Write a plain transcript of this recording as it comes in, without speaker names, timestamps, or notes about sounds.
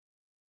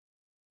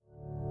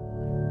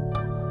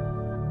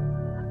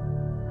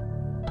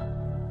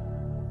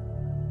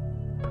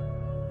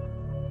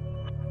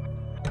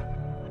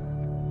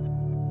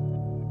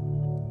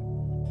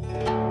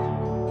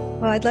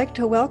Well, I'd like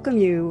to welcome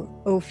you,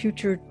 O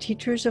future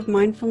teachers of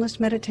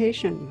mindfulness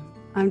meditation.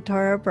 I'm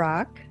Tara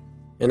Brach.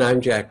 And I'm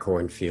Jack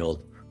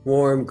Cornfield.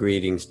 Warm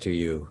greetings to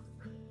you.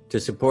 To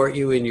support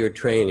you in your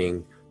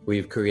training,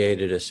 we've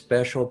created a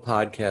special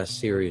podcast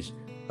series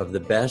of the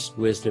best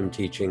wisdom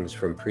teachings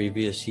from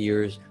previous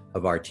years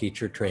of our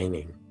teacher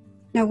training.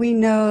 Now, we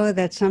know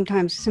that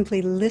sometimes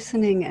simply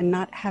listening and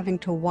not having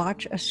to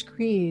watch a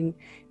screen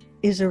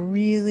is a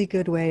really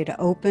good way to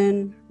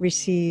open,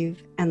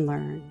 receive, and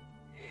learn.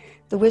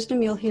 The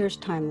wisdom you'll hear is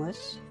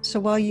timeless, so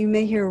while you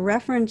may hear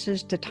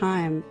references to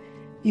time,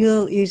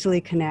 you'll easily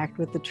connect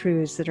with the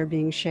truths that are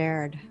being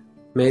shared.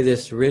 May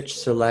this rich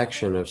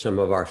selection of some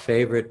of our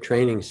favorite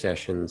training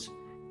sessions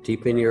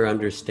deepen your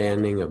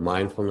understanding of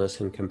mindfulness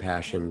and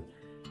compassion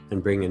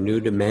and bring a new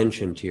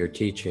dimension to your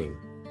teaching.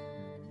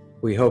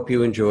 We hope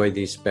you enjoy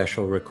these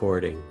special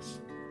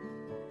recordings.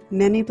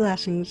 Many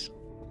blessings.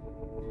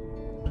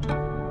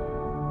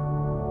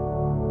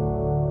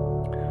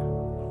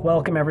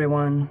 Welcome,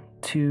 everyone,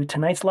 to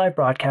tonight's live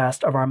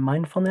broadcast of our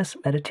Mindfulness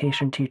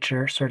Meditation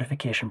Teacher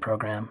Certification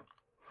Program.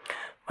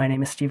 My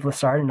name is Steve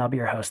Lessard, and I'll be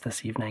your host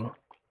this evening.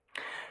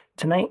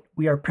 Tonight,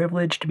 we are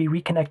privileged to be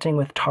reconnecting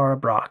with Tara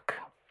Brach.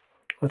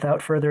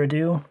 Without further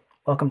ado,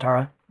 welcome,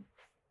 Tara.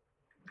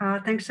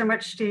 Thanks so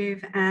much,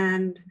 Steve.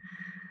 And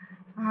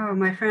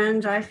my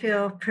friends, I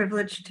feel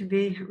privileged to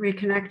be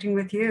reconnecting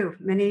with you.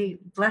 Many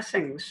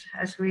blessings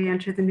as we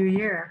enter the new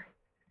year.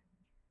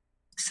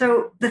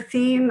 So the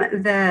theme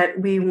that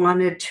we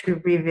wanted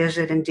to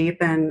revisit and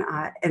deepen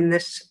in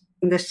this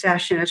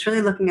session is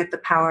really looking at the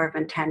power of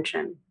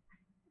intention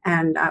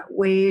and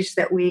ways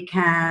that we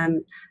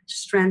can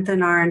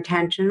strengthen our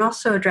intention, and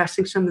also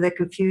addressing some of the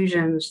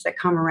confusions that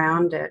come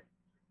around it.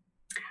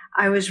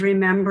 I was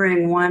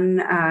remembering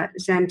one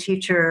Zen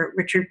teacher,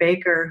 Richard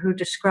Baker, who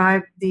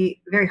described the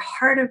very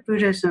heart of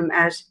Buddhism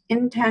as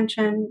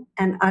intention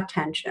and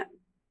attention,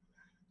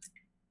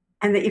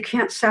 and that you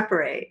can't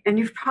separate. And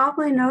you've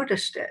probably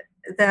noticed it,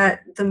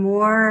 that the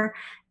more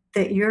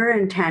that your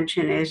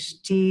intention is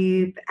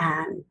deep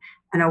and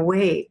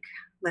awake,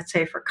 let's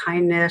say for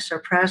kindness or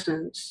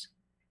presence,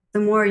 the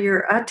more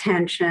your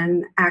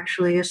attention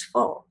actually is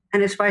full.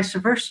 And it's vice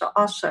versa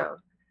also.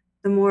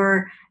 The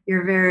more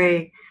you're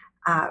very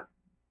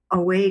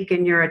awake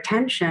in your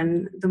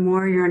attention, the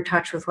more you're in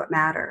touch with what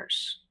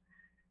matters.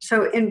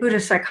 So in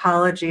Buddhist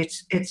psychology,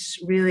 it's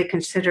really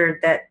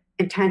considered that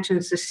intention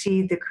is the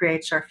seed that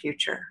creates our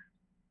future.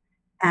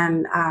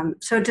 And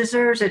so it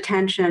deserves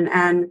attention.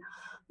 And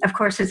of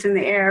course, it's in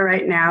the air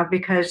right now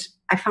because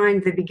I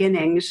find the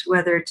beginnings,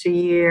 whether it's a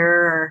year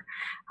or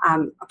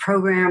a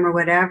program or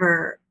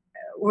whatever,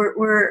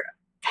 we're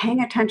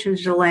paying attention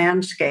to the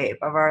landscape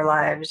of our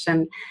lives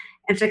and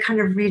to kind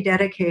of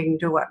rededicating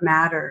to what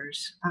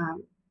matters,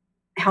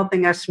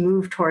 helping us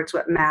move towards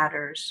what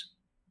matters.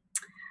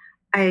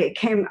 I'm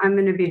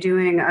going to be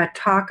doing a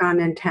talk on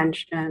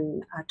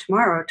intention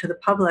tomorrow to the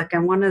public,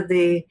 and one of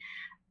the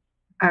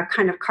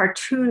kind of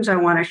cartoons I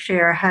want to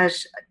share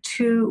has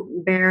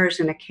two bears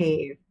in a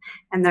cave,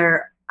 and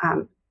they're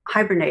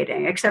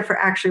hibernating, except for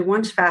actually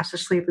one's fast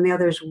asleep and the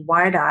other's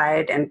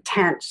wide-eyed and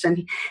tense.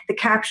 And the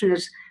caption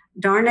is,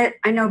 "Darn it,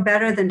 I know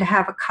better than to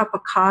have a cup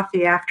of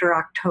coffee after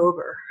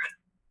October."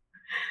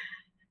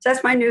 So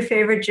that's my new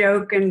favorite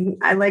joke, and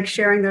I like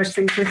sharing those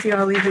things with you.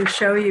 I'll even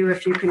show you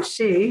if you can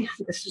see.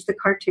 This is the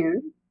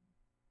cartoon.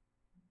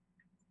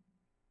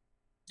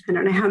 I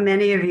don't know how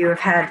many of you have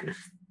had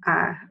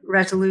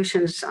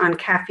resolutions on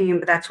caffeine,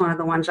 but that's one of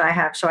the ones I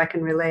have, so I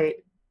can relate.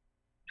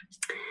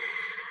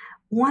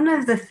 One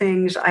of the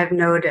things I've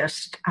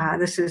noticed,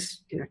 this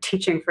is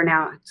teaching for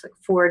now, it's like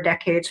 4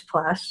 decades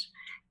plus,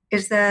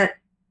 is that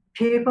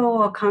people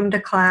will come to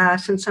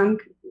class and some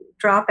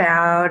drop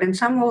out and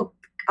some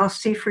I'll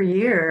see for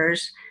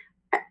years,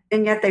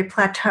 and yet they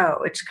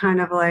plateau. It's kind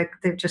of like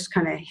they've just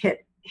kind of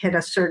hit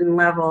a certain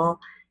level.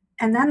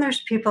 And then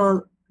there's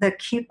people that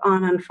keep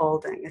on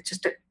unfolding. It's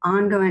just an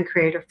ongoing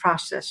creative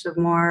process of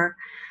more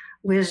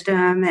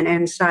wisdom and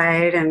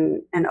insight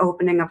and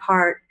opening of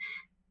heart.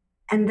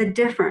 And the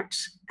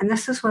difference, and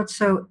this is what's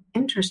so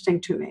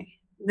interesting to me,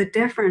 the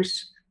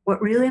difference,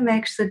 what really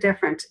makes the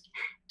difference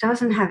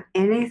doesn't have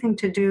anything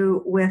to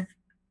do with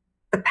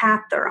the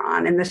path they're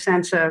on in the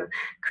sense of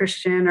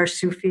Christian or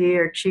Sufi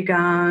or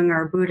Qigong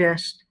or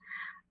Buddhist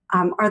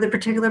or the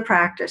particular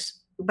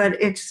practice, but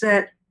it's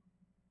that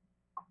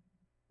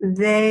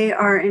they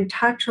are in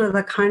touch with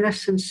a kind of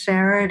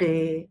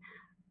sincerity,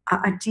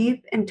 a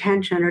deep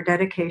intention or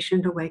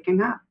dedication to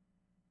waking up.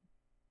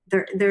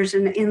 There's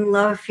an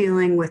in-love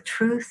feeling with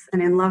truth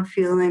and in-love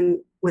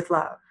feeling with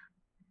love.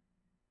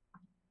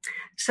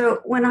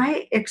 So when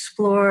I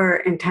explore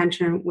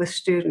intention with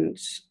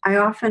students, I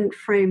often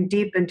frame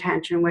deep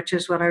intention, which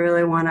is what I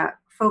really want to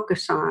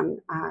focus on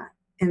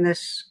in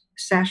this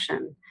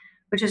session,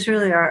 which is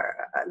really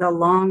the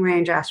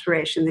long-range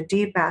aspiration, the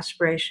deep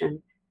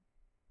aspiration.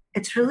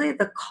 It's really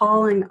the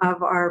calling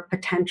of our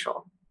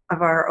potential,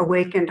 of our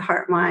awakened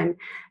heart-mind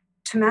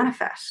to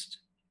manifest.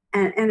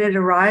 And it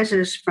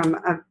arises from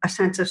a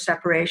sense of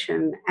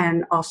separation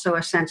and also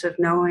a sense of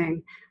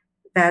knowing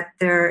that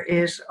there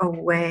is a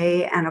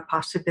way and a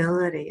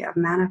possibility of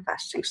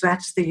manifesting. So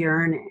that's the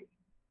yearning.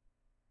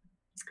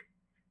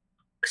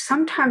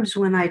 Sometimes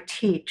when I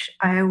teach,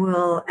 I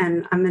will,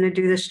 and I'm going to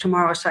do this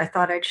tomorrow, so I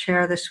thought I'd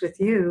share this with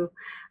you.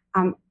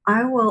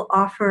 I will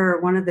offer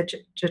one of the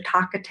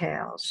Jataka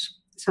tales.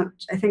 So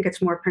I think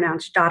it's more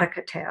pronounced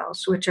Jataka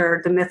tales, which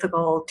are the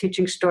mythical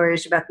teaching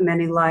stories about the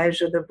many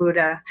lives of the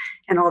Buddha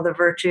and all the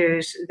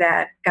virtues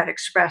that got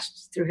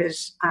expressed through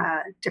his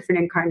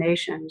different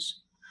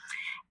incarnations.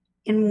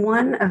 In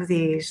one of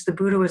these, the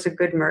Buddha was a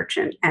good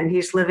merchant, and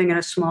he's living in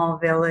a small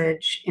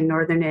village in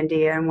northern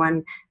India. And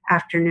one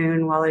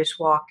afternoon, while he's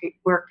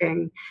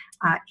working,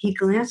 he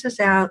glances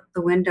out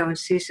the window and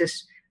sees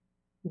this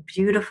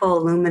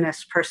beautiful,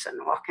 luminous person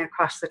walking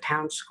across the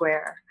town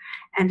square.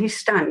 And he's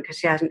stunned because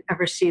he hasn't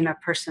ever seen a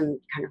person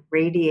kind of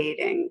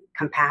radiating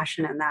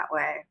compassion in that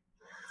way.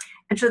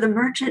 And so the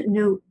merchant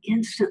knew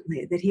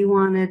instantly that he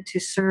wanted to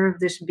serve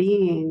this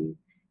being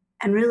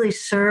and really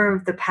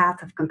serve the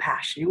path of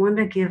compassion. He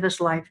wanted to give his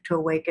life to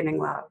awakening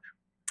love.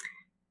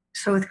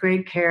 So with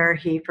great care,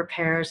 he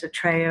prepares a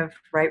tray of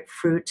ripe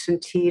fruits and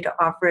tea to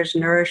offer as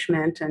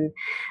nourishment, and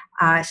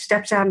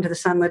steps out into the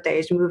sunlit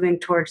days, moving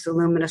towards the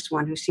luminous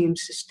one who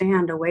seems to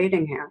stand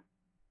awaiting him.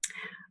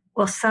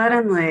 Well,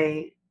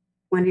 suddenly,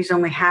 when he's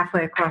only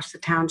halfway across the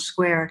town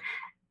square,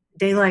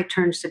 daylight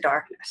turns to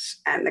darkness,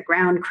 and the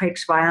ground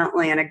quakes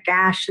violently, and a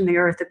gash in the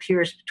earth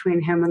appears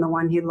between him and the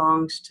one he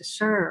longs to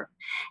serve.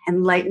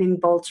 And lightning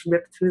bolts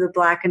rip through the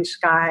blackened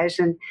skies,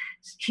 and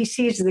he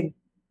sees the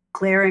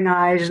glaring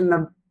eyes and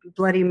the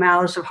bloody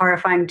mouths of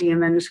horrifying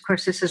demons. Of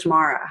course, this is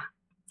Mara.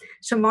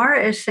 So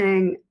Mara is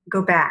saying,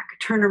 go back,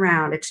 turn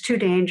around. It's too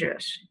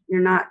dangerous.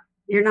 You're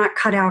not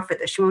cut out for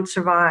this. You won't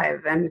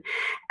survive. And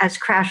as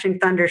crashing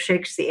thunder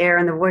shakes the air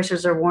and the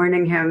voices are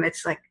warning him,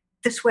 it's like,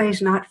 this way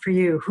is not for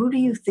you. Who do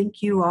you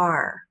think you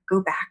are?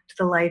 Go back to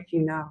the life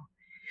you know.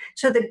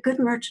 So the good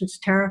merchant's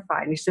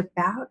terrified. He's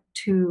about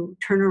to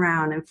turn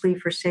around and flee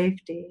for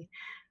safety.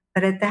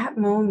 But at that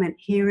moment,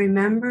 he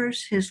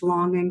remembers his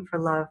longing for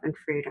love and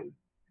freedom.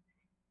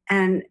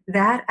 And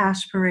that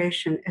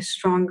aspiration is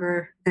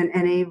stronger than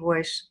any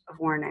voice of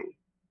warning.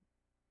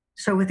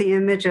 So with the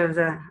image of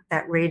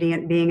that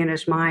radiant being in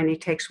his mind, he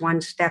takes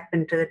one step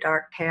into the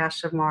dark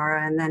chaos of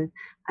Mara, and then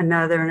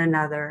another and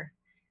another.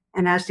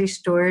 And as these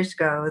stories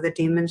go, the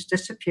demons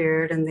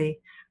disappeared and the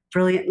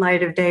brilliant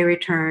light of day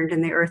returned,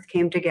 and the earth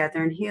came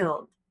together and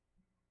healed.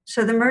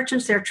 So the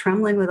merchant's there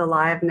trembling with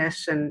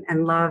aliveness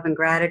and love and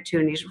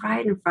gratitude, and he's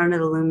right in front of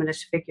the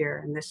luminous figure,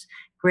 and this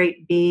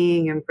great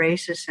being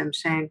embraces him,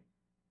 saying,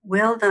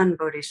 well done,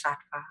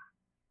 Bodhisattva.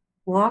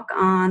 Walk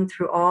on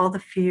through all the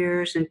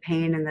fears and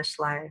pain in this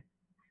life.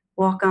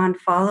 Walk on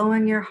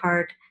following your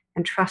heart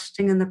and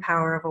trusting in the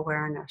power of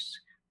awareness.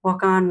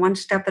 Walk on one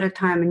step at a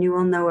time, and you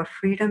will know a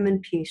freedom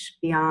and peace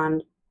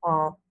beyond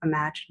all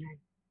imagining.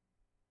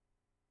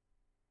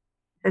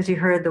 As he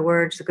heard the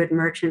words, the good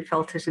merchant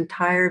felt his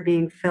entire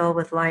being fill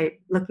with light.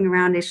 Looking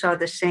around, he saw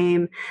the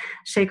same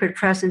sacred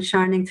presence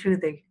shining through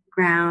the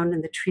ground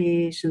and the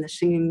trees and the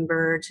singing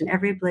birds and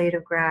every blade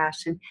of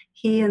grass. And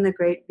he and the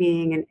great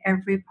being in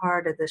every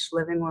part of this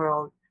living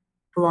world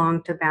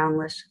belonged to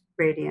boundless,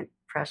 radiant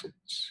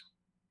presence.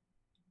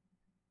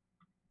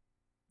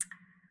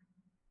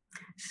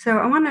 So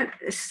I want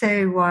to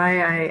say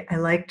why I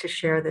like to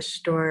share this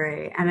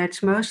story. And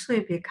it's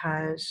mostly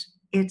because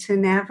it's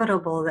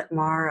inevitable that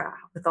Mara,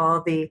 with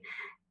all the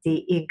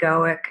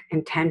egoic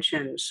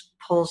intentions,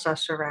 pulls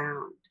us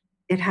around.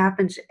 It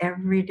happens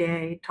every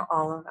day to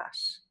all of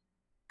us,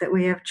 that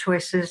we have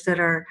choices that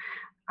are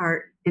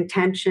our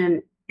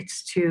intention,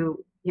 it's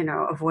to,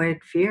 avoid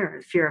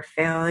fear of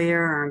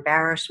failure or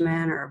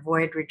embarrassment or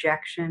avoid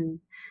rejection.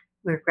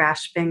 We're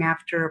grasping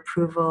after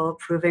approval,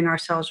 proving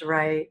ourselves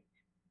right,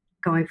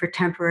 going for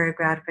temporary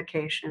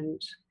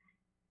gratifications.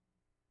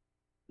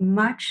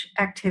 Much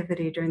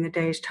activity during the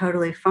day is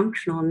totally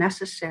functional and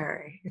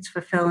necessary. It's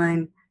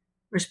fulfilling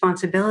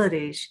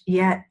responsibilities.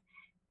 Yet,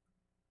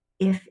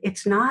 if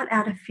it's not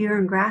out of fear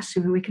and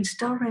grasping, we can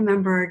still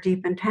remember our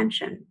deep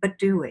intention, but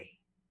do we?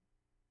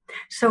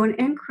 So an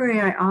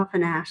inquiry I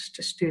often ask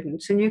to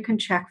students, and you can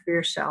check for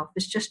yourself,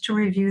 is just to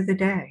review the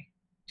day.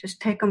 Just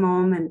take a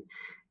moment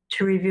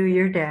to review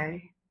your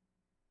day.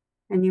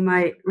 And you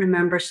might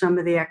remember some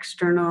of the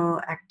external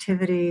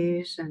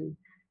activities and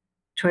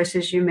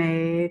choices you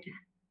made,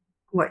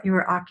 what you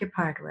were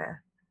occupied with.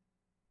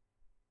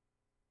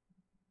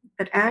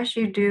 But as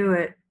you do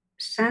it,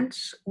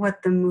 sense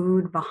what the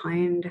mood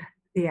behind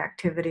the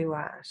activity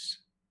was.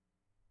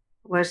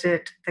 Was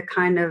it the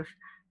kind of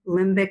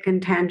limbic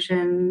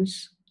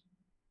intentions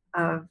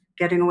of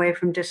getting away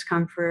from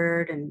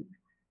discomfort and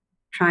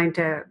trying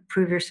to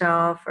prove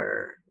yourself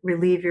or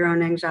relieve your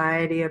own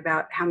anxiety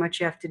about how much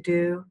you have to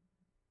do?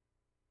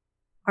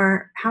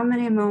 Or how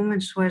many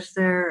moments was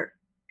there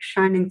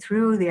shining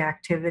through the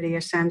activity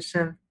a sense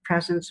of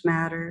presence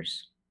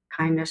matters,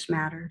 kindness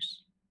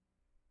matters?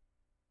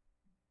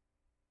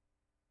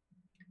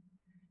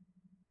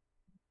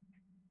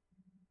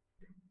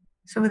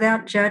 So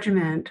without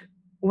judgment,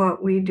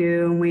 what we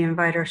do and we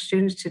invite our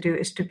students to do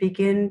is to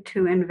begin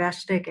to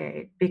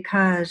investigate,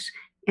 because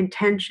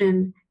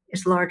intention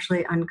is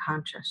largely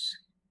unconscious.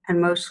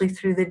 And mostly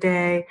through the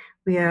day,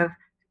 we have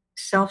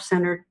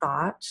self-centered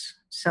thoughts,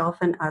 self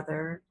and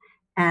other,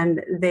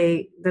 and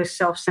those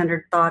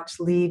self-centered thoughts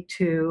lead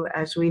to,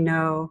 as we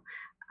know,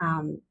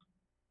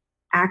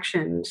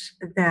 actions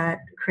that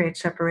create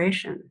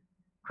separation.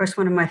 Of course,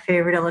 one of my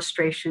favorite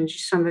illustrations,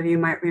 some of you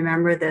might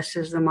remember this,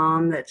 is the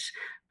mom that's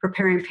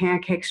preparing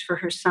pancakes for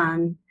her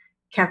son,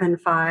 Kevin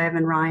 5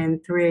 and Ryan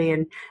 3,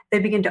 and they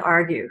begin to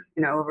argue,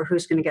 over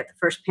who's going to get the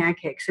first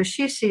pancake. So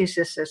she sees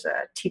this as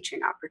a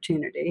teaching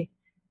opportunity.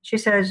 She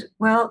says,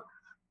 well,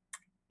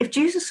 if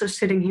Jesus was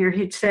sitting here,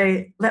 he'd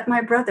say, let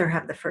my brother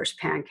have the first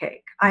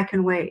pancake. I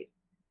can wait.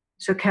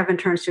 So Kevin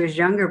turns to his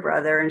younger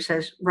brother and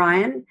says,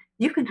 Ryan,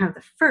 you can have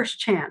the first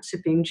chance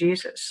at being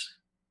Jesus.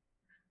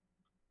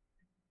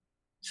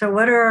 So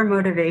what are our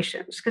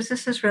motivations? Because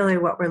this is really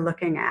what we're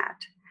looking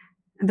at.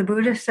 And the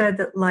Buddha said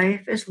that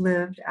life is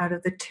lived out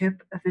of the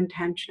tip of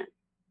intention.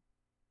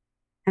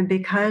 And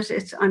because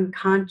it's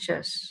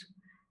unconscious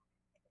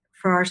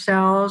for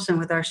ourselves and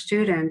with our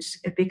students,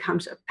 it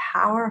becomes a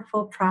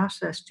powerful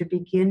process to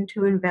begin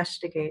to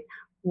investigate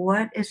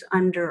what is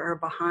under or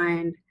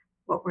behind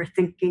what we're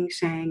thinking,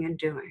 saying, and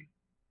doing.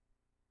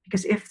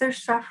 Because if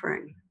there's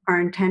suffering, our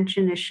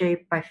intention is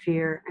shaped by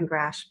fear and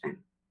grasping.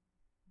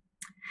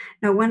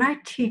 Now, when I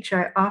teach,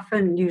 I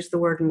often use the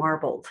word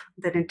marbled,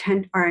 that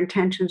our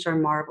intentions are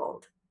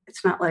marbled.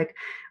 It's not like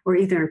we're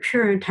either in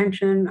pure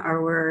intention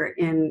or we're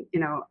in,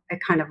 a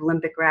kind of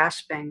limbic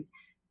grasping.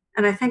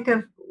 And I think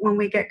of when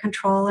we get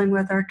controlling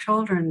with our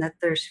children, that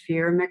there's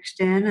fear mixed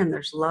in and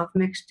there's love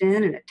mixed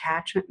in and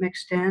attachment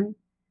mixed in.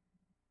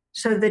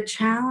 So the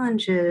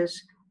challenge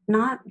is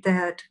not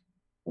that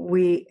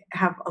we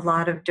have a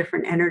lot of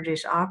different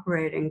energies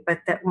operating,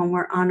 but that when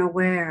we're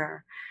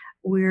unaware,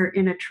 we're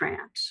in a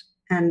trance.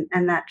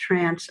 And that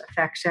trance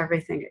affects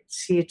everything. It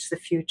seeds the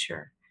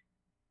future.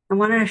 I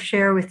wanted to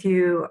share with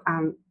you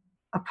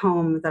a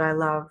poem that I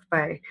love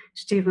by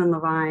Stephen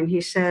Levine.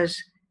 He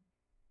says,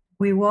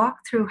 we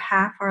walk through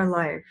half our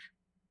life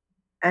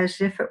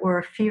as if it were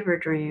a fever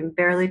dream,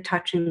 barely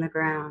touching the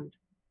ground.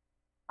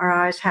 Our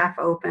eyes half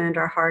opened,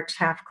 our hearts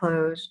half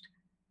closed.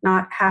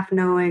 Not half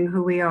knowing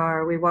who we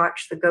are, we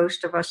watch the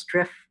ghost of us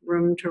drift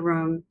room to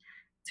room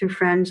through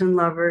friends and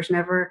lovers,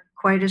 never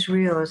quite as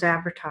real as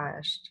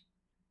advertised.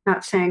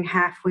 Not saying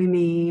half we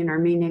mean or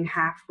meaning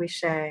half we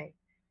say.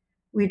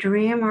 We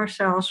dream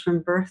ourselves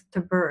from birth to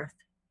birth,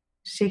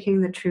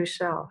 seeking the true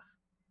self,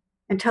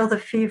 until the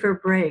fever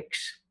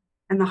breaks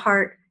and the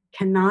heart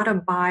cannot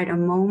abide a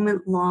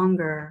moment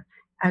longer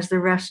as the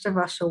rest of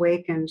us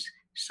awakens,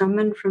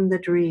 summoned from the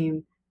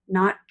dream,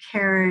 not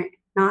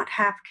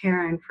half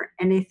caring for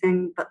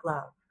anything but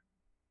love.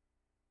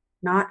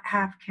 Not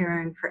half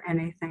caring for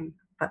anything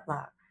but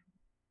love.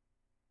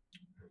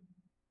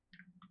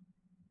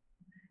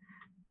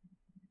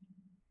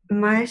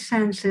 My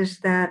sense is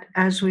that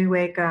as we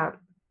wake up,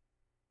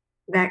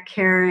 that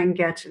caring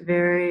gets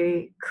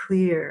very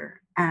clear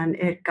and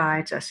it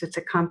guides us. It's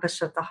a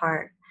compass of the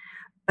heart.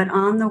 But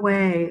on the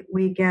way,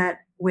 we get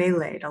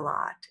waylaid a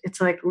lot.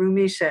 It's like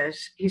Rumi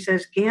says, he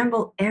says,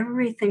 gamble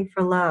everything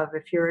for love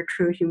if you're a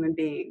true human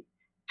being.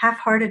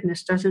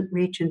 Half-heartedness doesn't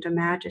reach into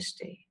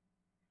majesty.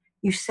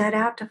 You set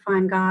out to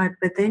find God,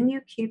 but then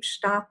you keep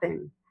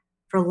stopping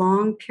for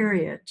long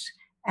periods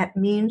at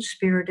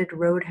mean-spirited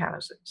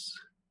roadhouses.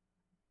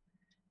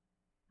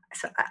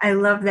 So I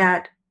love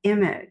that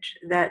image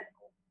that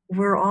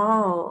we're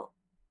all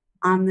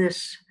on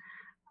this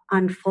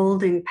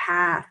unfolding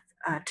path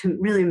to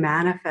really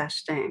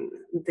manifesting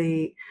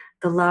the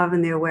love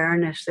and the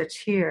awareness that's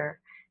here,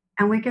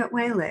 and we get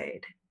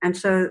waylaid. And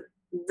so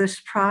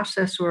this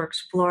process we're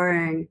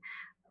exploring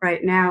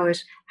right now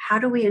is how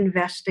do we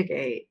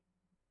investigate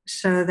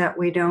so that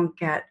we don't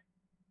get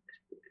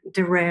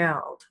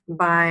derailed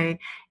by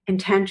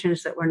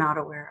intentions that we're not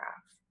aware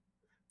of.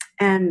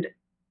 And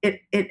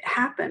it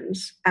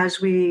happens as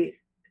we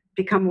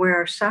become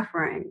aware of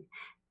suffering,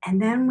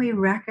 and then we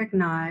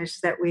recognize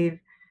that we've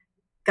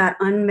got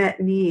unmet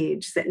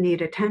needs that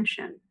need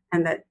attention,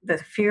 and that the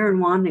fear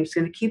and wanting is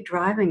going to keep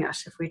driving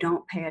us if we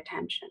don't pay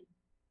attention.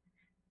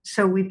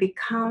 So we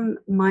become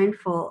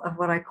mindful of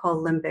what I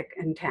call limbic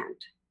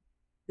intent.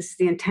 This is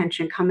the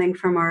intention coming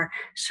from our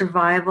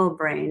survival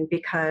brain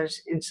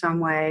because in some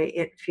way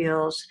it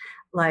feels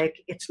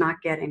like it's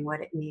not getting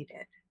what it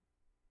needed.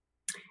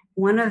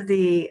 One of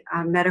the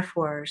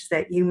metaphors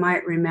that you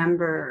might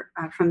remember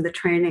from the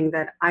training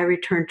that I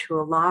return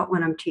to a lot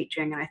when I'm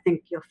teaching, and I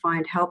think you'll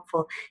find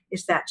helpful,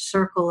 is that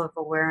circle of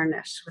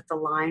awareness with the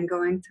line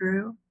going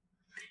through.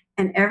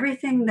 And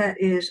everything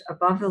that is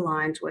above the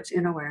line is what's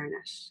in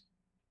awareness.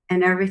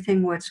 And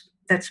everything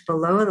that's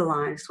below the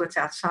line is what's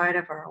outside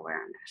of our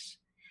awareness.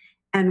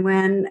 And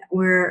when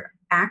we're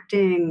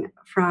acting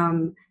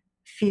from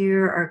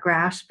fear or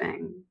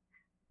grasping,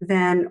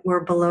 then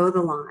we're below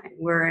the line.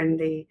 We're in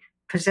the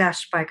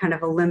possessed by kind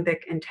of a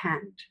limbic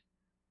intent.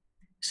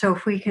 So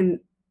if we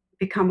can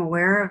become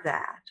aware of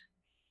that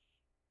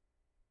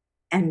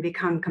and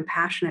become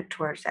compassionate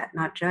towards that,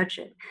 not judge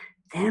it,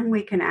 then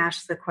we can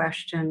ask the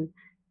question,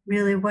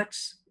 really,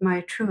 what's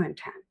my true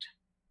intent?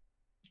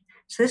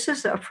 So this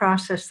is a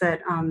process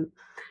that,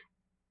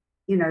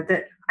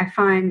 that I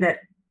find that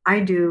I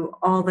do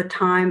all the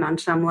time on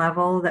some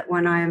level, that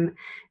when I'm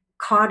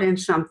caught in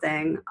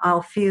something,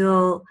 I'll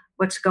feel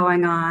what's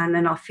going on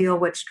and I'll feel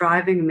what's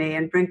driving me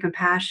and bring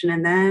compassion.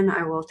 And then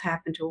I will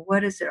tap into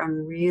what is it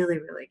I'm really,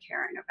 really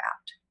caring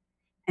about.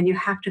 And you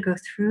have to go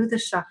through the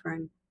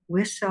suffering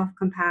with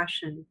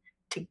self-compassion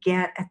to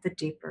get at the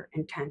deeper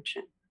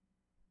intention.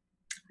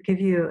 I'll give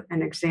you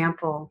an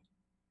example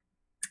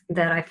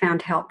that I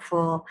found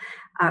helpful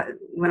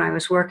when I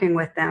was working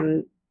with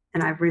them.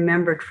 And I've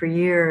remembered for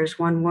years,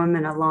 one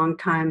woman, a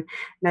longtime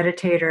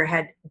meditator,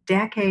 had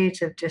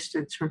decades of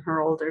distance from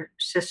her older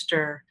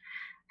sister.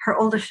 Her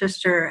older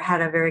sister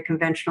had a very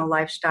conventional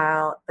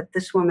lifestyle, but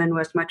this woman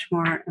was much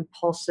more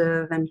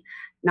impulsive and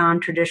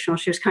non-traditional.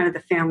 She was kind of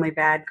the family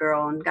bad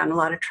girl and got in a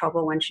lot of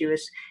trouble when she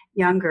was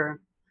younger.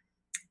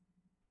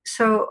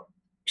 So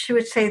she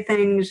would say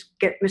things,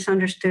 get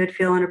misunderstood,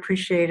 feel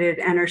unappreciated,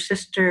 and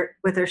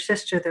with her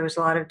sister, there was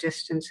a lot of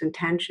distance and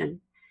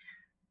tension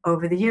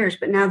over the years.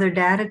 But now their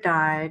dad had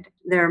died,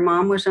 their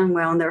mom was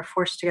unwell, and they were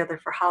forced together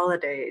for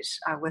holidays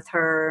with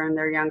her and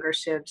their younger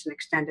siblings and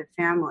extended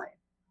family.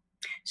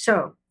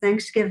 So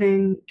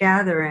Thanksgiving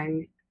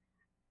gathering,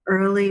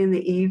 early in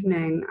the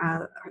evening,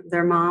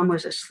 their mom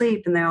was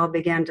asleep, and they all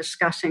began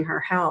discussing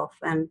her health.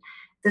 And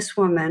this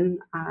woman,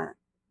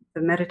 the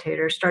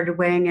meditator, started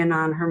weighing in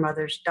on her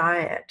mother's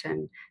diet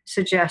and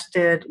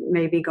suggested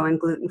maybe going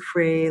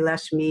gluten-free,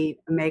 less meat,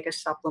 omega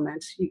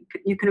supplements.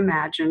 You can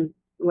imagine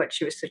what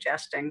she was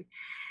suggesting.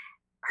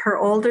 Her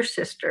older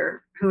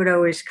sister, who had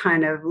always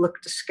kind of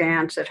looked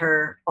askance at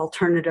her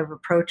alternative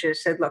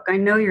approaches, said, "Look, I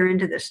know you're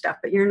into this stuff,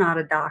 but you're not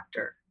a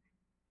doctor."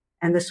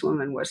 And this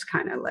woman was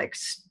kind of like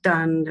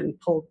stunned and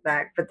pulled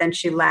back. But then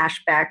she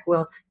lashed back,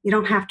 "Well, you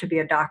don't have to be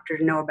a doctor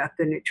to know about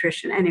good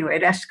nutrition." Anyway,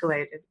 it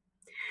escalated.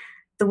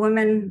 The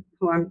woman,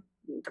 who I'm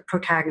the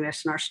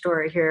protagonist in our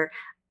story here,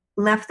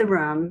 left the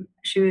room.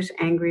 She was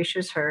angry, she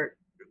was hurt,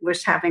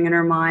 was having in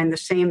her mind the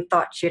same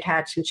thought she had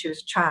had since she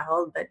was a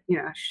child, that,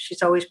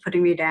 she's always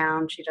putting me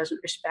down, she doesn't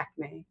respect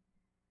me.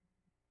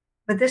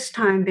 But this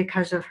time,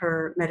 because of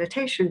her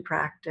meditation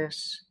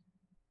practice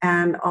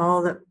and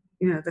all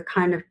the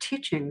kind of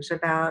teachings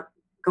about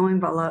going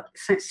below,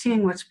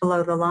 seeing what's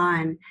below the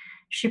line,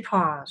 she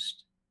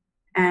paused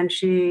and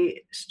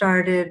she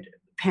started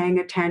paying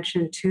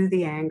attention to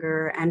the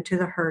anger and to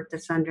the hurt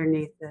that's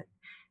underneath it,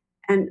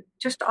 and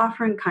just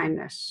offering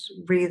kindness,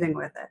 breathing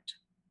with it.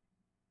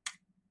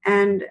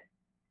 And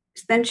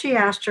then she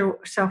asked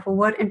herself, well,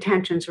 what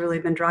intention's really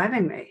been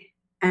driving me?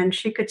 And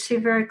she could see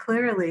very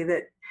clearly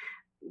that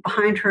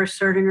behind her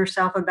asserting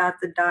herself about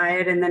the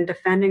diet and then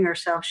defending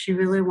herself, she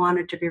really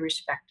wanted to be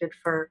respected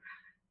for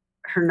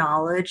her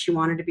knowledge. She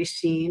wanted to be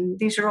seen.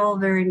 These are all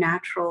very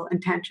natural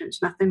intentions,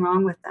 nothing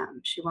wrong with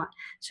them.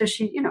 So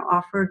she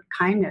offered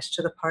kindness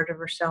to the part of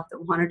herself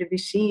that wanted to be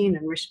seen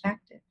and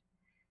respected.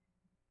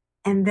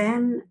 And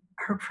then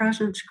her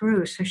presence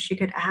grew so she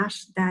could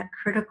ask that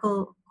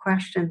critical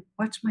question,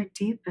 what's my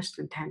deepest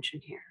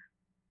intention here?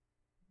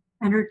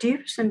 And her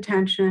deepest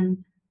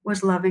intention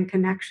was loving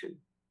connection.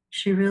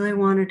 She really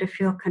wanted to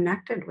feel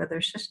connected with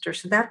her sister.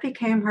 So that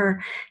became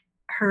her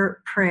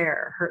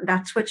prayer.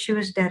 That's what she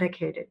was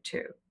dedicated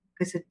to,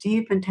 because a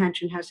deep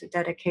intention has a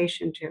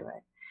dedication to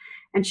it.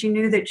 And she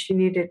knew that she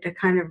needed to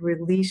kind of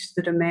release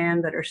the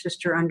demand that her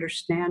sister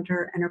understand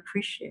her and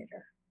appreciate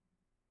her.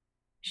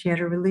 She had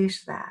to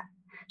release that.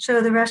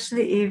 So the rest of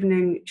the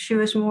evening, she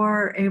was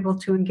more able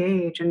to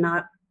engage and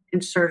not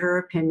insert her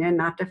opinion,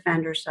 not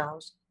defend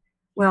herself.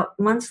 Well,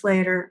 months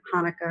later,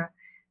 Hanukkah,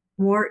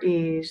 more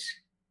ease.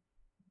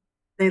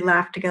 They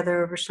laughed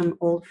together over some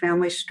old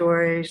family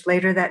stories.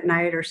 Later that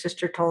night, her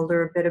sister told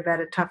her a bit about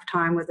a tough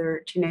time with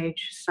her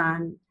teenage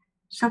son.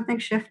 Something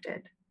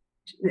shifted.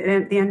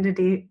 At the end of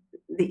the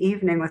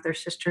evening, with her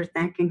sister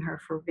thanking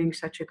her for being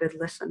such a good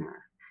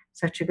listener,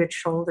 such a good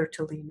shoulder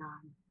to lean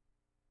on.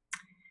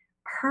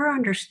 Her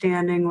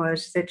understanding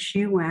was that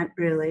she went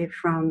really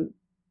from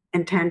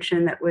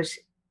intention that was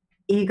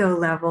ego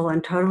level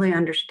and totally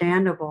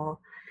understandable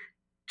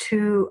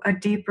to a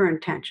deeper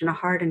intention, a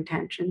heart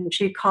intention. And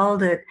she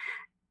called it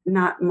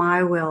not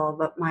my will,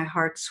 but my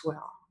heart's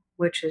will,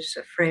 which is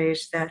a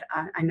phrase that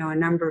I know a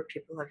number of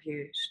people have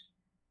used.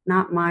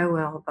 Not my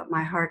will, but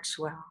my heart's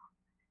will.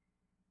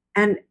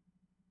 And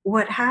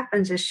what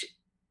happens is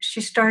she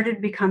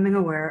started becoming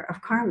aware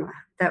of karma,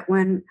 that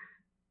when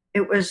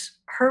it was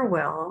her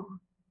will,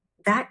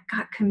 that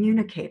got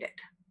communicated.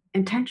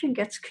 Intention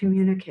gets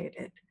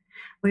communicated.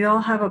 We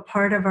all have a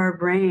part of our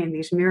brain,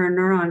 these mirror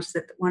neurons,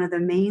 that one of the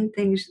main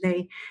things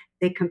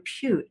they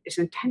compute is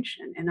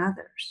intention in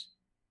others.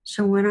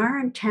 So when our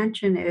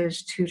intention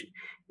is to,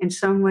 in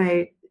some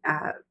way,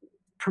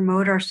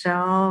 promote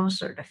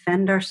ourselves or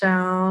defend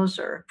ourselves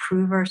or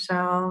approve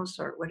ourselves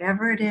or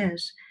whatever it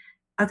is,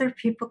 other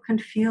people can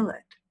feel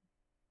it.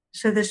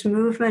 So this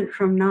movement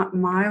from not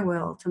my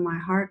will to my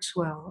heart's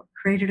will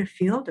created a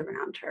field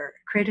around her,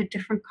 it created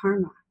different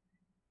karma.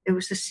 It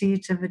was the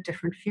seeds of a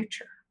different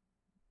future.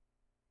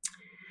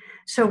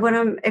 So what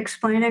I'm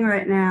explaining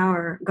right now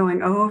or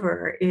going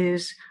over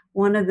is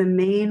one of the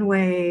main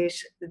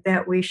ways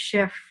that we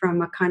shift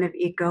from a kind of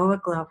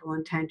egoic level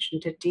intention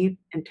to deep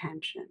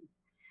intention.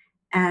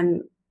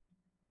 And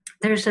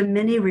there's a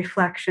mini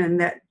reflection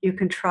that you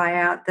can try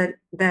out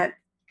that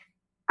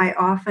I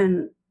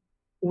often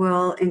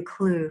will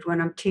include when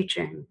I'm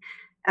teaching.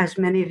 As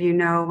many of you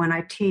know, when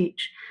I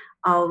teach,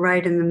 I'll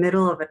write in the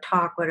middle of a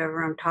talk,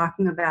 whatever I'm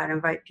talking about,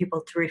 invite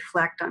people to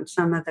reflect on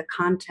some of the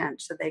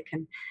content so they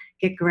can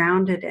get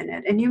grounded in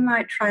it. And you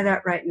might try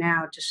that right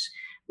now. Just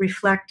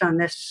reflect on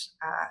this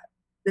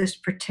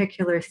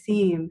particular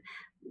theme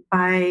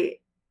by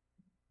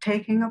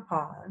taking a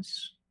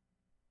pause,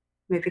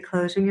 maybe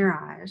closing your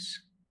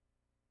eyes,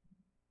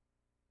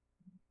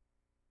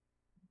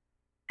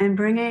 and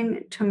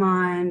bringing to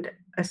mind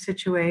a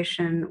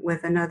situation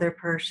with another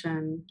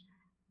person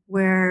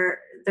where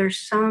there's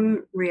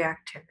some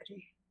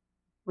reactivity,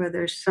 where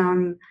there's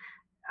some,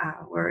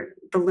 where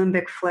the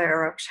limbic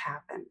flare-ups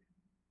happen.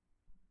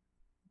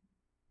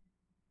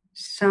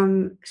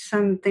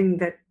 Something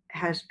that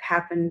has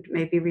happened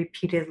maybe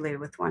repeatedly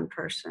with one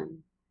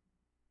person,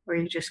 where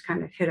you just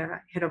kind of hit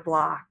a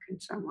block in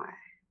some way,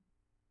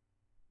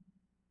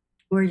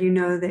 where you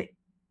know that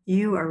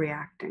you are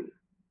reacting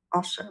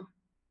also.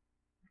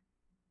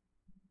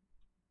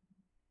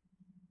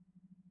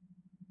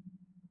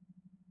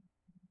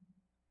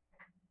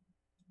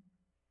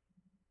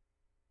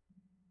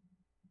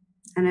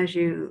 And as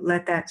you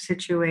let that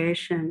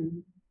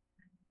situation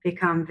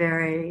become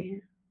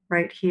very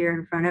right here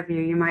in front of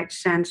you, you might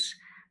sense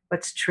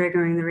what's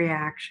triggering the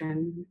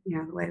reaction,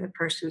 the way the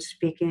person's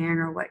speaking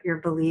or what you're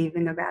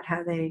believing about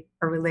how they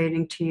are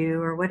relating to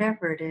you or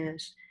whatever it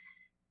is.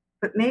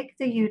 But make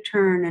the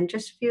U-turn and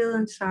just feel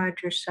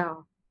inside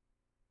yourself.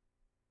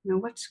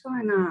 What's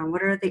going on?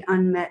 What are the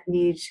unmet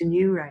needs in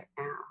you right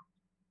now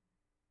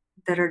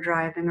that are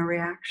driving a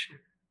reaction?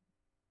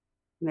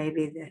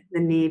 Maybe the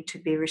need to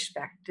be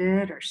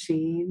respected or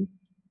seen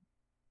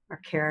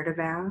or cared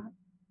about,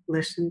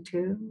 listened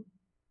to,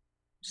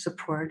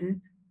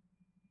 supported.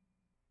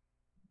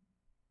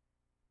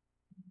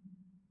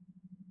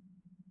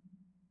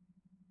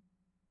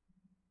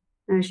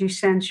 As you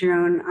sense your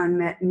own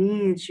unmet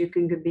needs, you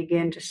can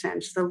begin to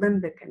sense the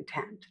limbic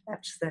intent.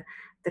 That's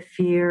the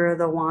fear or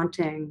the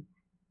wanting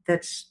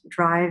that's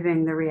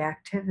driving the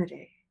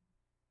reactivity.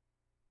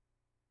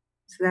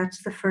 So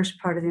that's the first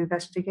part of the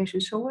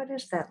investigation. So what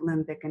is that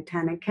limbic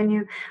intent? And can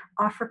you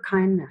offer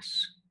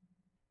kindness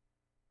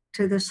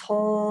to this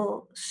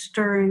whole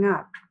stirring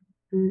up?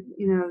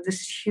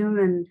 This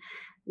human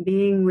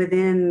being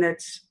within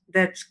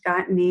that's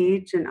got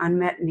needs and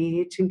unmet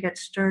needs and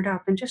gets stirred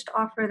up, and just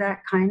offer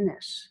that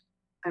kindness,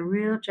 a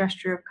real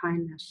gesture of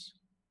kindness.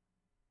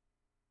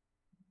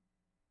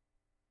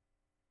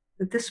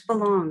 That this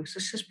belongs,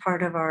 this is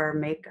part of our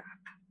makeup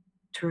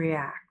to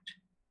react.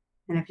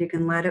 And if you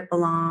can let it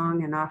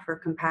belong and offer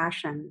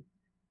compassion,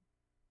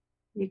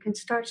 you can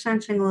start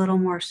sensing a little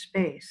more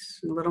space,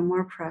 a little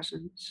more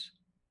presence,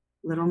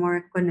 a little more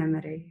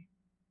equanimity.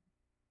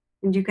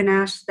 And you can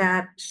ask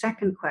that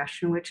second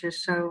question, which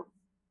is, so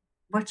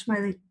what's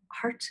my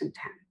heart's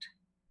intent?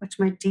 What's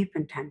my deep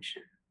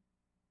intention?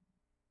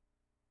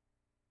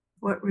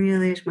 What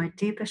really is my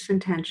deepest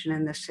intention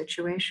in this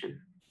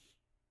situation?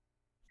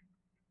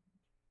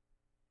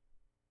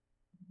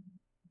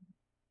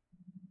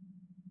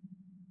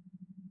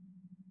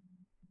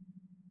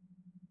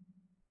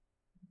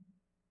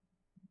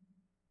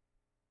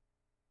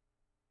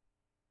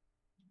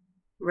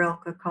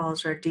 Rilke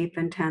calls our deep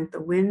intent the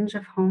winds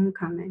of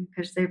homecoming,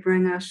 because they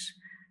bring us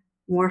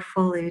more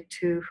fully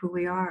to who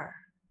we are.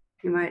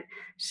 You might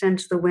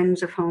sense the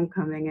winds of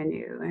homecoming in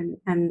you,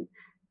 and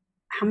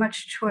how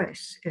much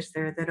choice is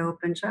there that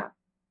opens up?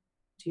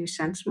 Do you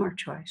sense more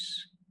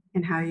choice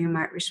in how you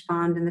might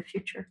respond in the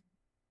future?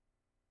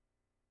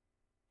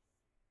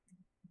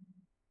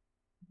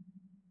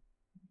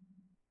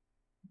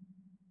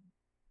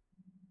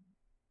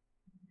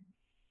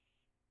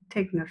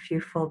 Taking a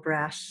few full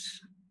breaths.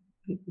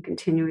 You can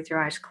continue with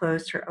your eyes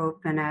closed or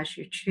open as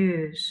you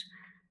choose.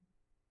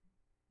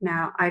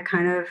 Now, I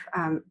kind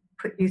of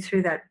put you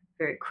through that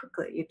very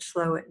quickly. You'd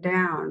slow it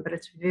down, but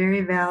it's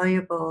very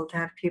valuable to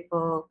have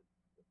people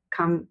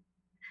come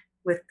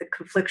with the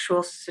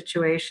conflictual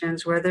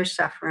situations where they're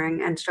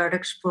suffering and start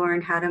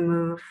exploring how to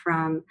move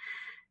from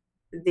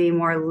the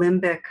more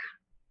limbic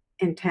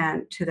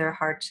intent to their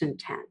heart's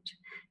intent.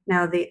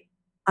 Now, the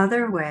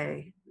other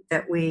way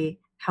that we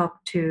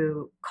help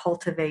to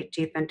cultivate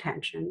deep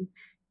intention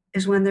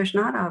is when there's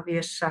not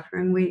obvious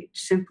suffering, we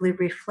simply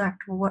reflect,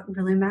 well, what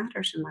really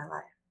matters in my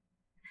life?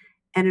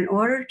 And in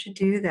order to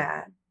do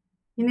that,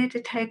 you need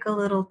to take a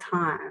little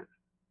time.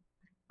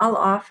 I'll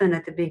often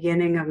at the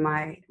beginning of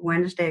my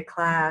Wednesday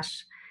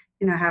class,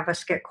 have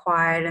us get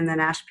quiet and then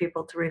ask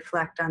people to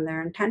reflect on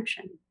their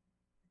intention.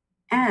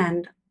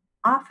 And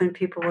often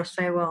people will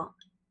say, well,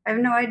 I have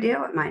no idea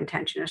what my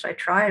intention is. I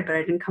tried, but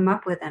I didn't come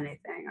up with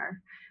anything.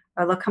 Or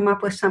they'll come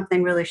up with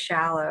something really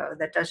shallow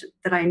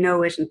that I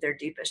know isn't their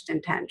deepest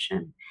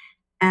intention.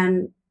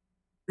 And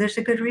there's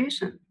a good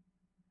reason.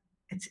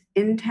 It's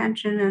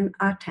intention and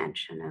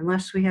attention.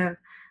 Unless we have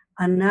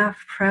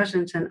enough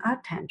presence and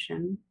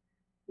attention,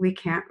 we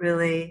can't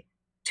really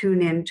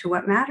tune in to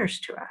what matters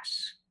to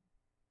us.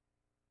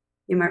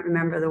 You might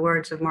remember the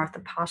words of Martha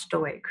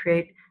Postlewaite,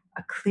 create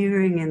a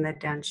clearing in the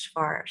dense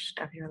forest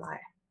of your life.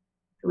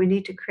 We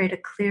need to create a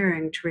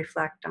clearing to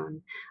reflect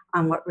on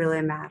what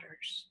really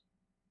matters.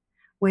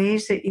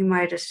 Ways that you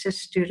might assist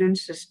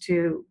students is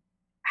to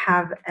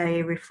have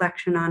a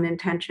reflection on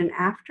intention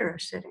after a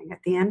sitting, at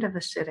the end of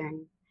a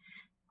sitting.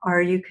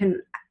 Or you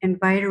can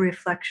invite a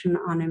reflection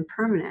on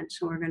impermanence.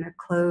 And we're going to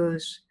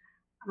close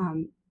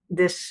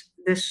this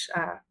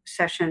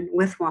session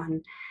with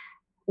one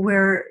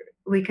where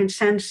we can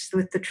sense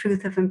with the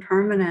truth of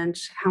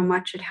impermanence how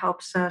much it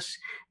helps us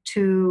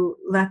to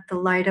let the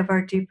light of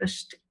our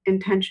deepest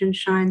intention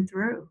shine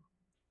through.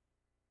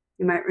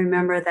 You might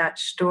remember that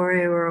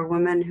story where a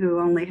woman who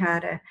only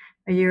had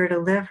a year to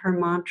live, her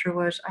mantra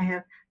was, I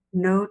have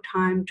no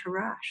time to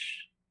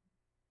rush.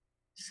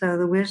 So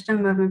the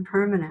wisdom of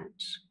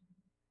impermanence.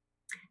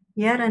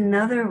 Yet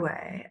another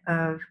way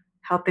of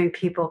helping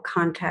people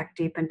contact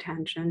deep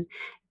intention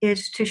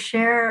is to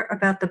share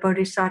about the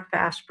bodhisattva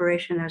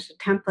aspiration as a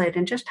template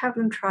and just have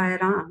them try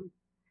it on.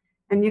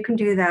 And you can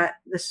do that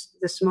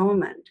this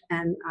moment.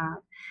 And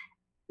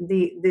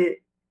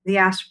the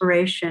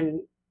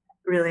aspiration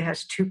really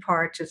has two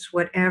parts. It's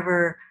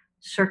whatever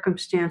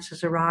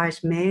circumstances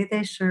arise, may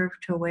they serve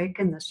to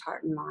awaken this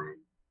heart and mind.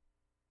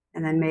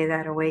 And then may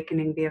that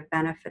awakening be of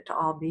benefit to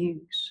all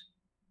beings.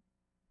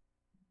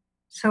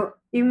 So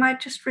you might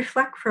just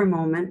reflect for a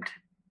moment,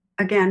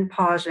 again,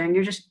 pausing.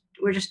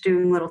 We're just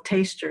doing little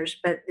tasters,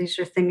 but these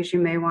are things you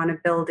may want to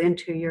build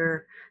into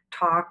your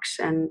talks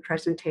and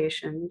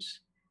presentations.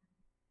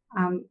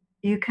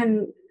 You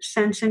can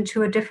sense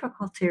into a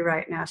difficulty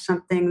right now,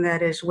 something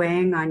that is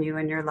weighing on you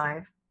in your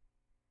life.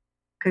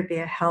 Could be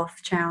a health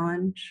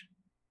challenge,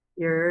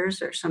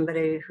 yours or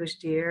somebody who's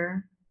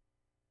dear.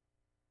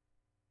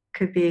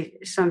 Could be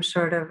some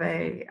sort of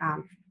a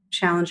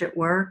challenge at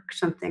work,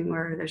 something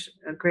where there's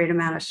a great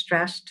amount of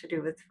stress to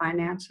do with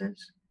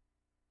finances.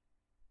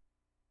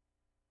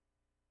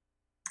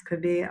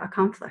 Could be a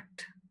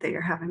conflict that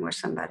you're having with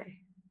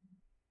somebody,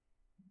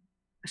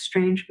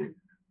 estrangement.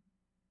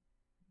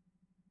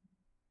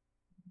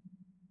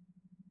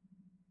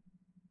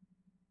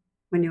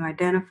 When you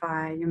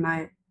identify, you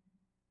might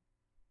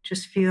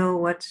just feel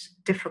what's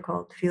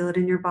difficult, feel it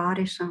in your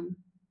body some.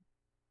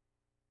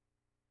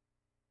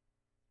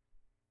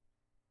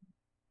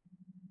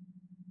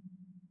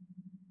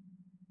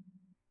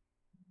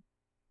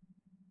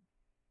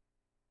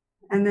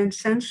 And then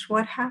sense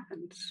what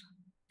happens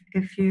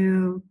if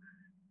you,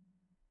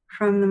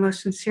 from the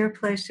most sincere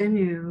place in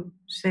you,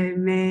 say,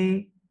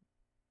 may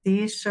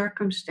these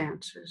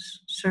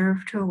circumstances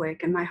serve to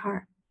awaken my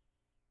heart.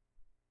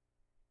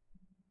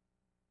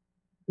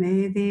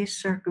 May these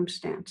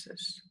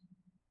circumstances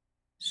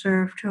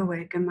serve to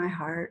awaken my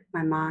heart,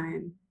 my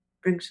mind,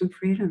 bring some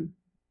freedom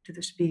to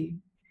this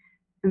being.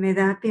 And may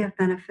that be of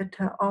benefit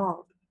to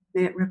all.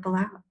 May it ripple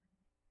out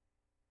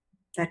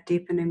that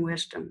deepening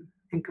wisdom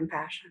and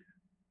compassion.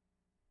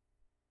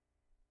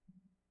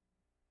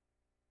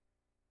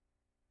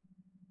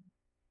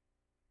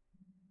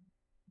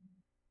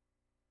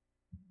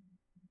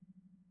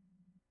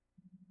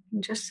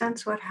 And just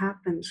sense what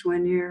happens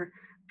when your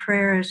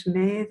prayer is,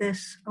 may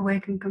this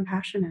awaken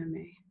compassion in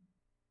me.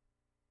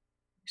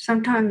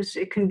 Sometimes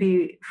it can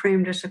be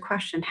framed as a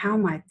question, how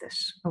might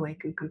this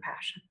awaken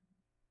compassion?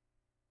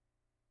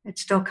 It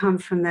still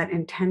comes from that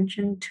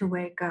intention to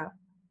wake up.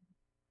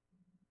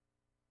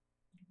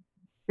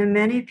 And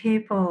many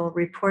people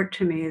report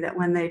to me that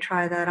when they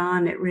try that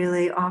on, it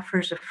really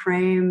offers a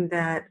frame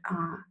that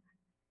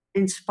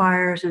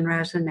inspires and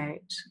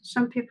resonates.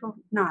 Some people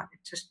not.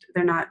 It's just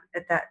they're not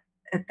at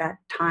that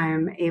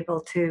time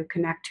able to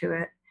connect to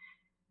it.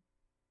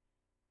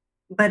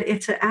 But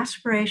it's an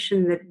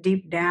aspiration that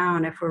deep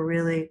down, if we're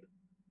really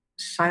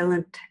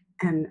silent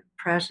and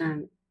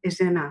present, is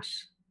in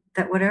us.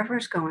 That whatever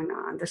is going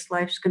on, this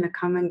life's going to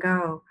come and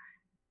go.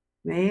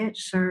 May it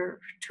serve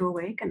to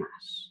awaken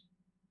us.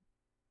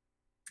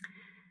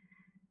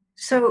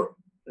 So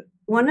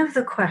one of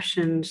the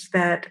questions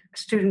that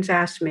students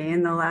ask me,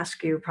 and they'll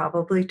ask you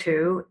probably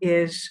too,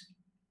 is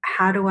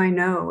how do I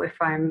know if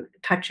I'm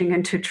touching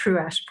into true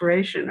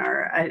aspiration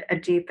or a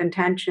deep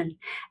intention?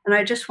 And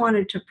I just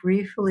wanted to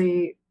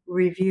briefly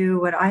review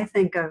what I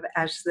think of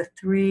as the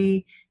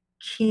three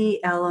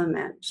key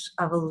elements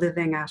of a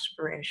living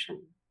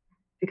aspiration,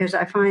 because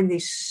I find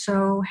these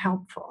so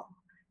helpful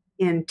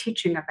in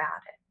teaching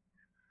about it.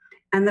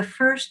 And the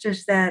first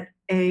is that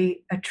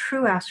a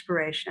true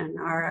aspiration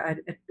or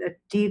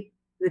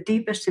the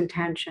deepest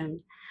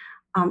intention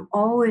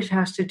always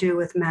has to do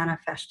with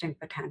manifesting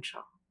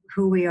potential,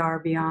 who we are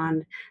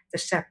beyond the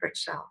separate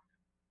self.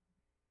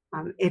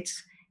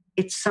 It's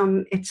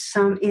some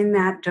in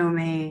that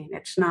domain.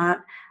 It's not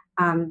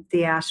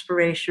the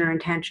aspiration or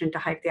intention to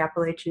hike the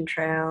Appalachian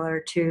Trail or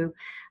to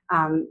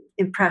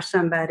impress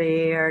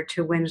somebody or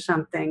to win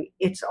something.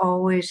 It's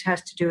always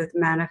has to do with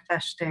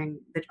manifesting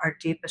our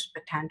deepest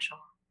potential.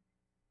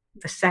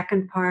 The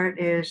second part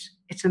is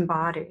it's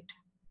embodied.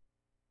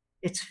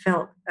 It's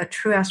felt. A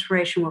true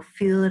aspiration will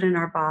feel it in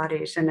our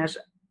bodies. And as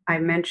I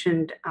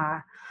mentioned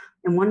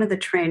in one of the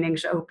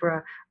trainings,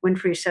 Oprah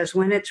Winfrey says,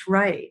 when it's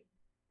right,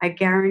 I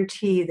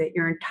guarantee that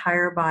your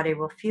entire body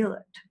will feel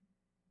it.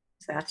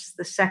 So that's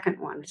the second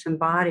one. It's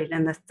embodied.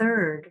 And the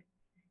third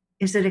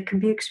is that it can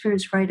be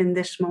experienced right in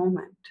this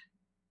moment.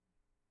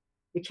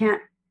 You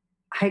can't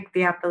hike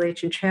the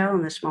Appalachian Trail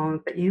in this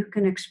moment, but you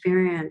can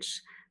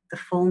experience the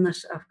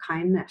fullness of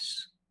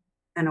kindness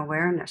and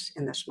awareness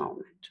in this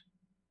moment.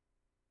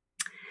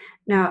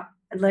 Now,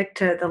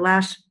 the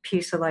last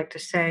piece I'd like to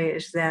say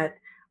is that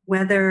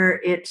whether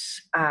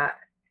it's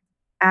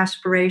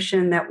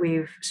aspiration that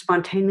we've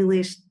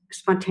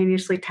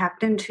spontaneously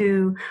tapped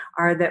into,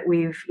 or that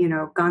we've,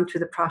 gone through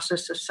the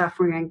process of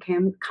suffering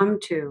and come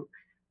to,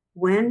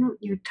 when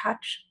you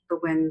touch the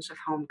winds of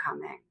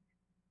homecoming,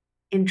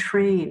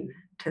 entrain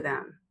to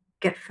them,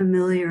 get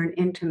familiar and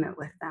intimate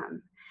with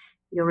them.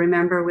 You'll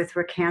remember with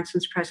Rick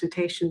Hanson's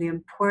presentation, the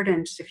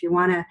importance, if you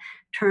want to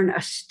turn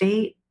a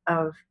state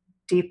of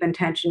deep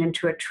intention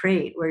into a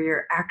trait where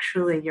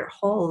your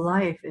whole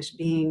life is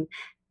being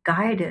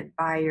guided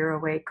by your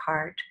awake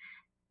heart.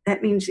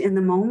 That means in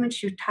the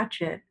moments you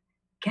touch it,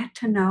 get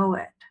to know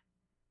it.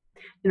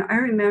 I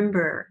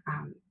remember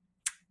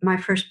my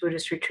first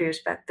Buddhist retreat was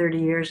about 30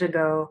 years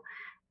ago.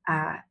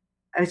 I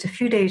was a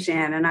few days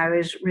in and I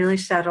was really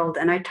settled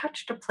and I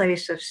touched a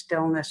place of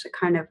stillness, a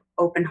kind of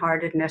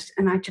open-heartedness,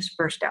 and I just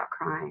burst out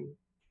crying.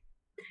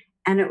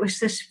 And it was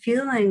this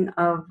feeling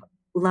of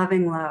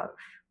loving love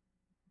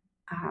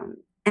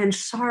and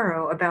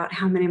sorrow about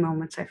how many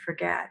moments I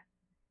forget.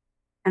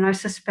 And I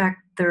suspect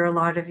there are a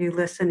lot of you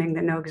listening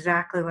that know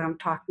exactly what I'm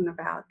talking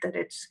about, that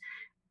it's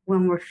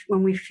when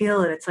we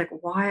feel it, it's like,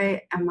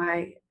 why am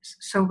I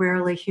so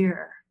rarely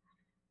here?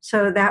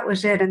 So that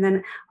was it. And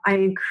then I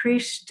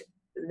increased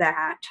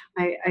that.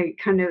 I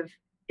kind of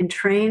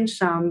entrained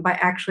some by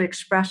actually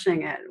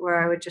expressing it,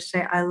 where I would just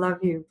say, I love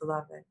you,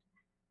 beloved.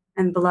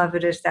 And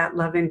beloved is that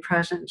loving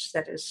presence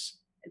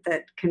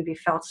that can be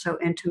felt so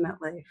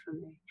intimately for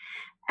me.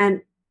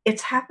 And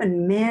it's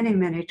happened many,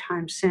 many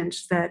times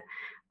since that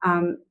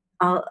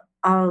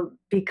I'll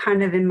be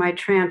kind of in my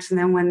trance, and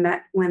then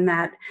when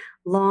that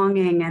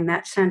longing and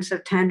that sense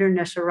of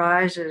tenderness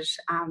arises,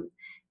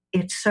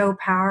 it's so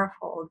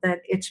powerful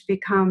that it's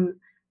become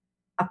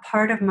a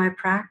part of my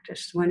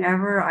practice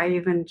whenever I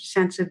even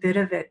sense a bit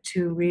of it,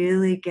 to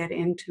really get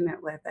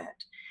intimate with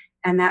it.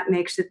 And that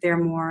makes it there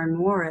more and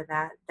more,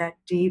 that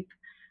deep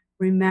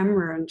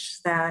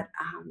remembrance that,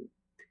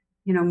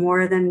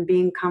 more than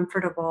being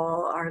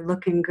comfortable or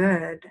looking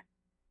good,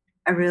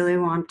 I really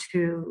want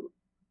to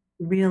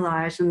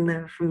realize and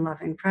live from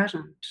loving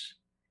presence.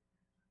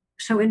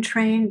 So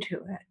entrain to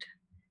it.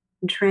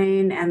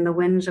 Entrain, and the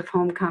winds of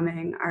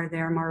homecoming are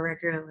there more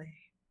regularly.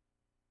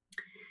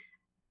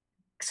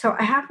 So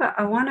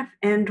I want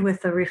to end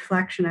with a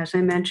reflection, as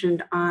I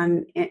mentioned,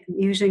 on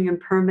using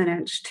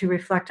impermanence to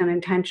reflect on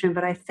intention.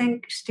 But I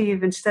think,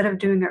 Steve, instead of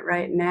doing it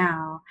right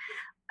now,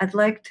 I'd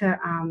like to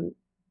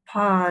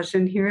pause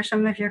and hear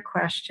some of your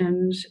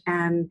questions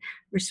and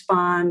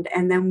respond,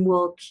 and then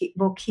we'll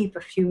keep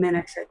a few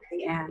minutes at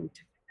the end.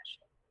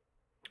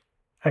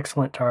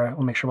 Excellent, Tara.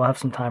 We'll make sure we'll have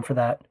some time for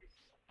that.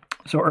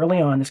 So early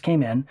on, this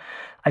came in,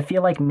 I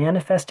feel like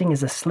manifesting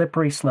is a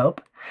slippery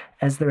slope,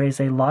 as there is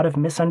a lot of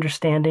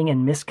misunderstanding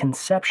and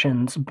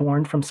misconceptions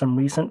born from some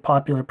recent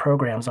popular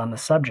programs on the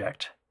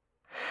subject.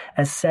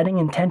 As setting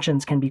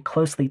intentions can be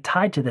closely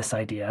tied to this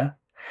idea,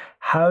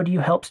 how do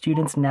you help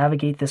students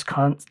navigate this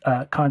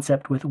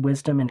concept with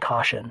wisdom and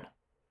caution?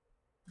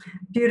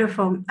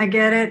 Beautiful. I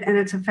get it, and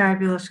it's a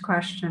fabulous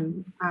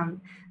question.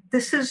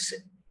 This is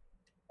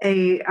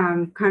a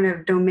kind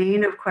of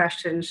domain of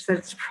questions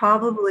that's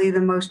probably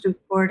the most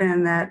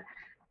important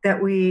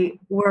that we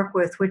work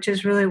with, which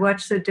is really,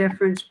 what's the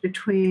difference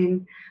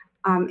between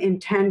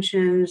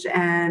intentions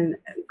and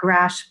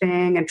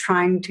grasping and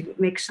trying to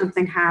make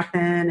something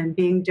happen and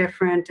being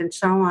different and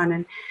so on.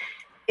 And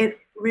it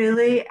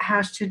really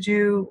has to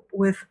do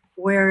with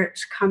where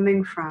it's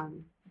coming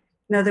from.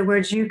 In other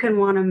words, you can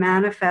want to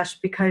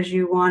manifest because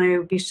you want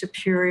to be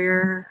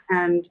superior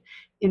and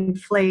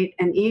inflate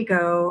an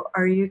ego,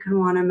 or you can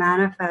want to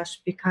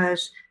manifest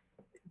because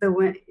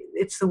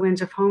it's the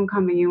winds of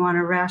homecoming. You want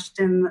to rest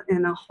in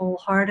a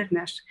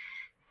wholeheartedness.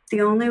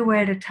 The only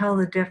way to tell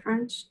the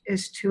difference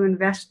is to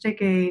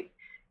investigate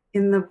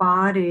in the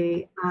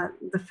body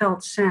the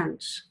felt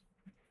sense.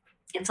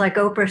 It's like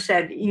Oprah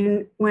said,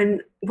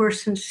 when we're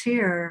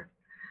sincere,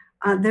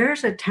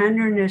 there's a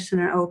tenderness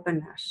and an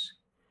openness.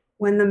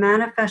 When the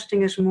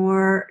manifesting is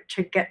more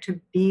to get to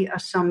be a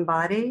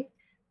somebody,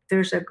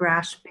 there's a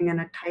grasping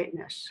and a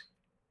tightness.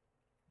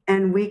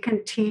 And we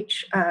can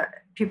teach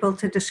people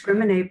to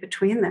discriminate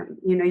between them.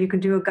 You can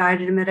do a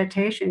guided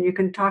meditation. You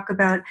can talk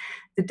about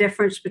the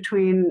difference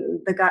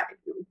between the guy.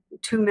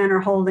 Two men are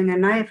holding a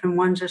knife, and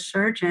one's a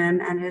surgeon,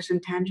 and his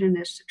intention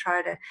is to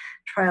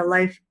try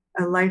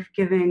a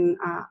life-giving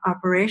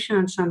operation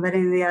on somebody,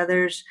 and the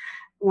other's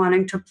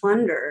wanting to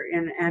plunder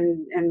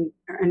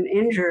and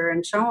injure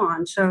and so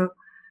on. So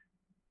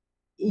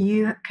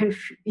you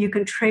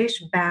can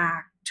trace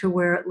back to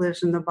where it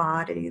lives in the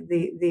body,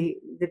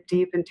 the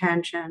deep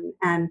intention,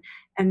 and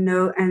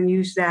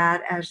use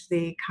that as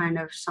the kind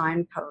of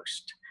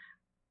signpost.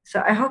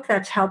 So I hope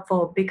that's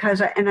helpful,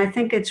 because I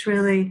think it's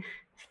really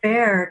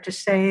fair to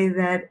say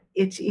that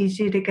it's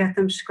easy to get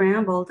them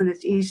scrambled, and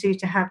it's easy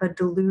to have a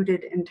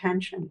diluted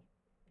intention.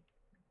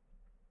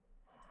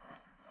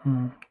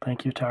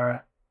 Thank you,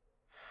 Tara.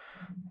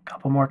 A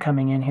couple more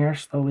coming in here,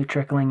 slowly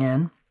trickling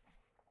in.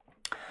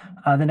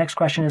 The next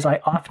question is, I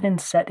often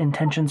set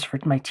intentions for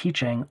my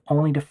teaching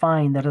only to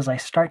find that as I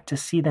start to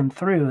see them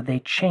through, they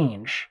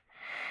change.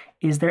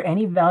 Is there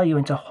any value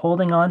into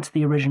holding on to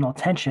the original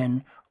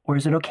intention, or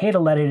is it okay to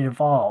let it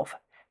evolve?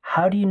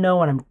 How do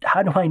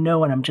I know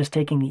when I'm just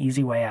taking the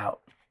easy way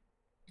out?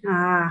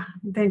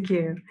 Thank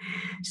you.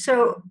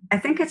 So I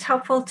think it's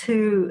helpful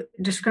to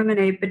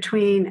discriminate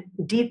between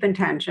deep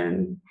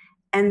intention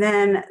and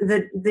then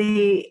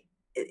the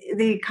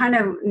kind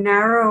of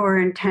narrower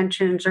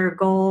intentions or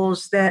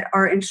goals that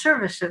are in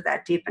service of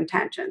that deep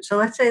intention. So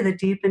let's say the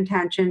deep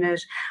intention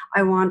is,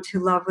 I want to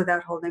love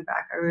without holding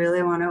back. I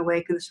really want to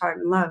awaken this heart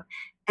in love.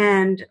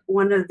 And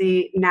one of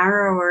the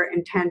narrower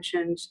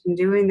intentions in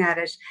doing that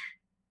is,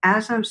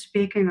 as I'm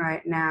speaking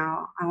right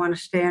now, I want to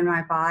stay in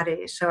my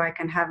body so I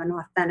can have an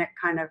authentic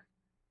kind of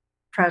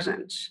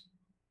presence.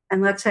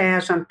 And let's say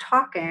as I'm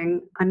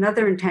talking,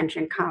 another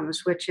intention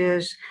comes, which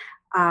is,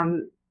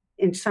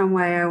 in some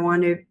way, I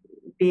want to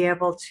be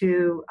able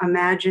to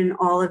imagine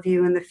all of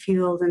you in the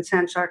field and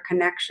sense our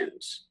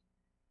connections.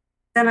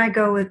 Then I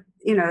go with,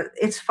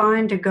 it's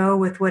fine to go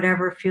with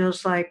whatever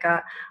feels like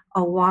a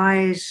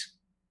wise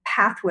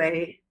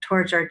pathway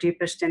towards our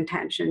deepest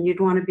intention. You'd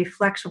want to be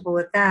flexible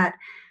with that.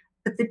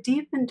 But the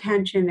deep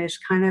intention is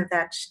kind of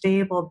that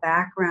stable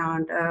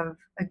background of,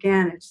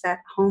 again, it's that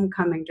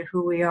homecoming to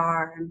who we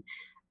are. And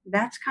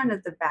that's kind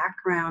of the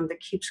background that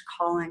keeps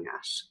calling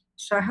us.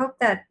 So I hope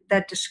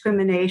that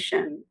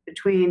discrimination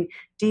between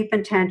deep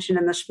intention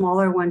and the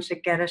smaller ones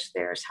that get us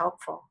there is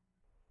helpful.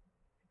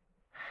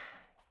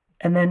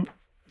 And then,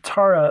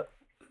 Tara,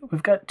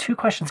 we've got two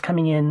questions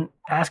coming in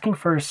asking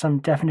for some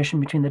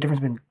definition between the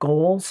difference between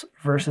goals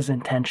versus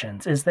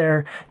intentions.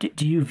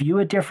 Do you view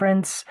a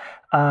difference?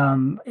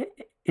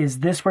 Is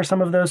this where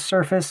some of those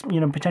surface,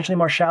 potentially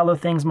more shallow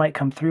things might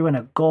come through in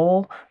a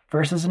goal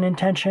versus an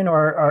intention,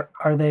 or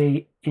are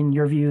they, in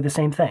your view, the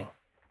same thing?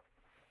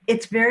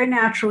 It's very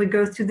natural. We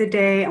go through the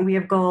day and we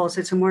have goals.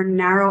 It's a more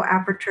narrow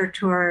aperture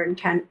to our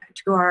intent,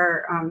 to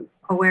our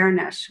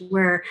awareness,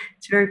 where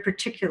it's very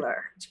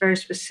particular. It's very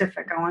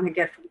specific. I want to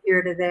get from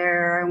here to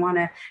there. I want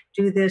to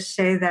do this,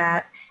 say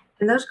that.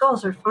 And those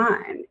goals are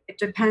fine. It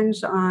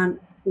depends on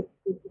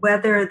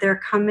whether they're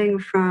coming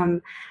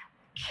from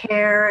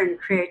care and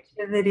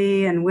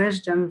creativity and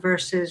wisdom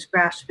versus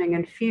grasping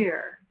and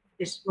fear.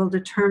 This will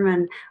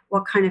determine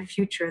what kind of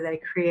future they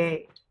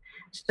create.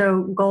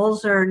 So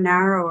goals are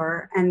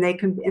narrower, and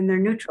they're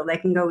neutral. They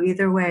can go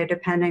either way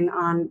depending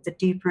on the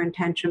deeper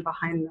intention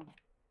behind them.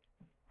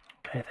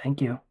 Okay,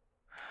 thank you.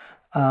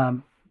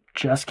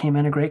 Just came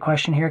in a great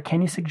question here.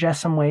 Can you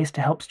suggest some ways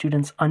to help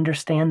students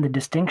understand the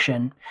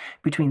distinction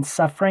between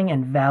suffering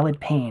and valid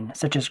pain,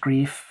 such as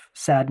grief,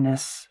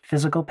 sadness,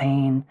 physical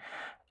pain,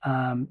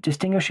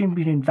 distinguishing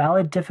between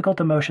valid, difficult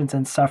emotions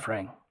and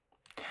suffering?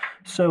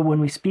 So when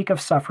we speak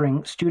of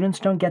suffering, students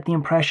don't get the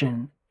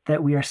impression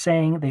that we are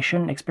saying they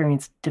shouldn't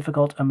experience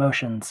difficult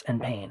emotions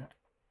and pain.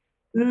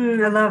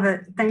 I love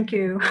it. Thank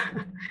you.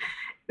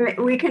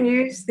 We can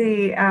use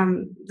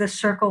the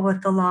circle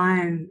with the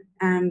line,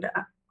 and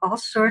all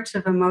sorts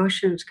of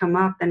emotions come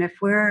up. And if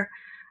we're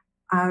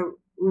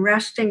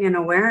resting in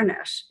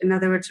awareness, in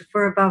other words, if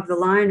we're above the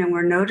line and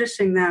we're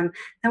noticing them,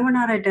 then we're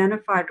not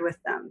identified with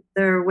them.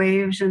 They're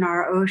waves in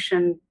our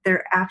ocean.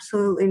 They're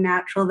absolutely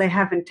natural. They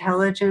have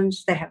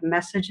intelligence. They have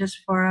messages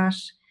for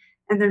us,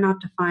 and they're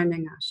not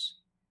defining us.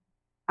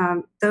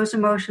 Those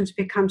emotions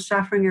become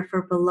suffering if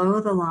we're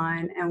below the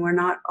line and we're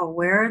not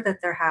aware that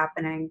they're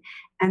happening,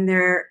 and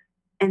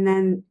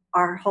then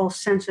our whole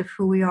sense of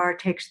who we are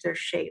takes their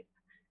shape.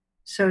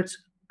 So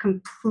it's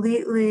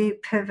completely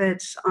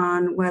pivots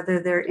on whether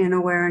they're in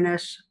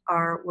awareness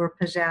or we're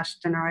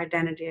possessed and our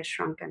identity is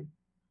shrunken.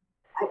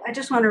 I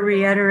just want to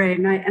reiterate,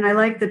 and I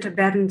like the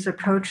Tibetans'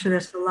 approach to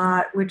this a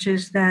lot, which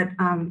is that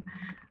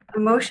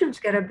emotions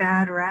get a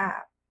bad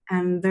rap,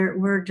 and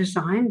we're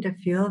designed to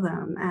feel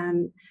them.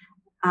 And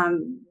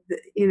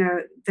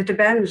the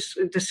Tibetans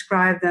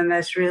describe them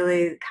as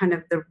really kind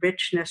of the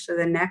richness of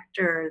the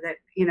nectar that,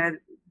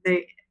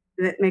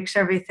 that makes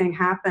everything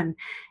happen.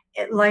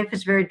 Life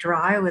is very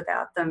dry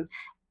without them.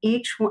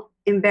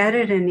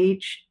 Embedded in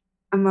each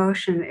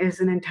emotion is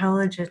an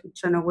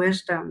intelligence and a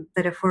wisdom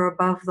that, if we're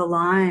above the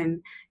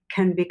line,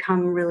 can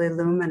become really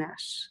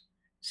luminous.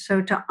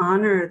 So to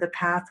honor the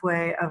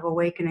pathway of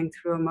awakening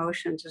through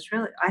emotions is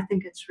really, I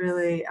think it's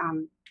really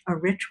a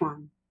rich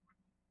one.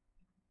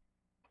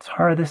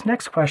 Tara, this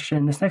next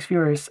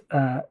viewer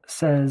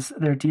says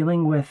they're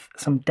dealing with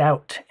some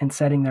doubt in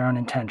setting their own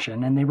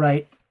intention, and they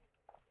write,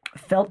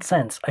 felt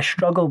sense, I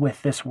struggle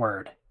with this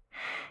word.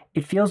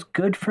 It feels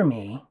good for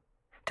me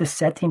to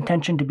set the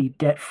intention to be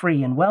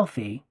debt-free and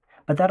wealthy,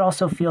 but that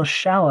also feels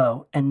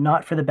shallow and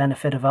not for the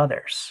benefit of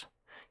others.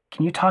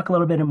 Can you talk a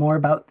little bit more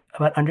about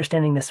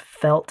understanding this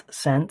felt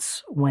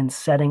sense when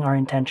setting our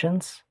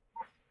intentions?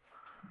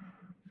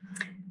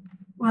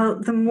 Well,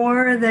 the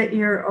more that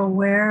you're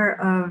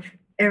aware of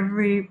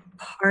every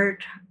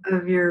part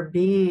of your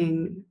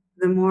being,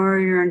 the more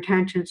your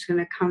intention is going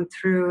to come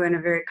through in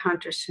a very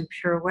conscious and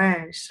pure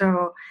way.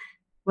 So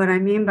what I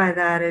mean by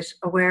that is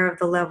aware of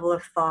the level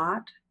of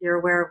thought. You're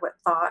aware of what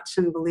thoughts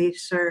and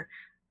beliefs are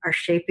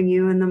shaping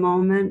you in the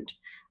moment.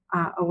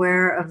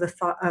 Aware of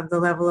the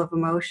level of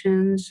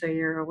emotions. So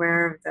you're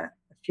aware of the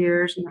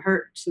fears and the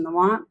hurts and the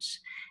wants,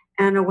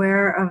 and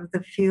aware of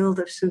the field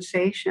of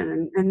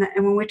sensation. And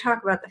when we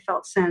talk about the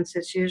felt sense,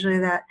 it's usually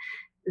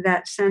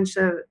that sense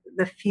of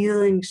the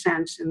feeling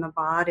sense in the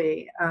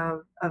body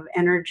of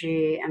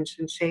energy and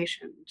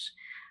sensations.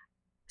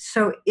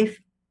 So if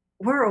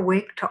we're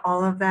awake to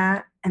all of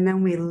that, and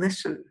then we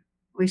listen,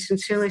 we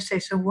sincerely say,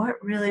 so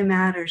what really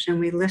matters? And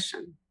we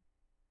listen.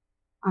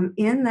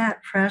 In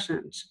that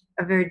presence,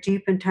 a very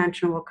deep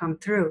intention will come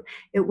through.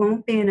 It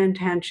won't be an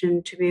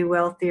intention to be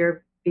wealthy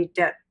or be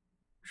debt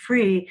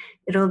free.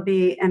 It'll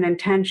be an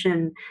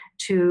intention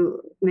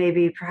to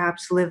maybe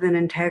perhaps live in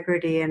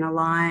integrity and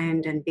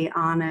aligned and be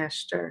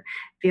honest or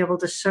be able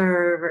to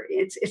serve. Or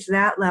it's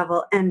that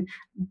level. And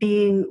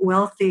being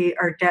wealthy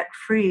or debt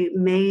free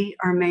may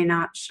or may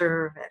not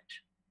serve it.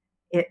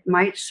 It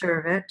might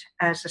serve it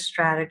as a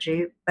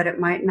strategy, but it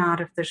might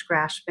not if there's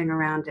grasping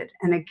around it.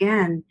 And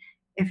again,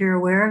 if you're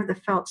aware of the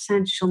felt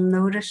sense, you'll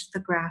notice the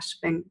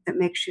grasping that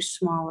makes you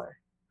smaller.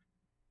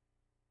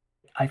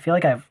 I feel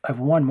like I've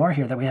one more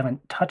here that we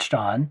haven't touched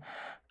on,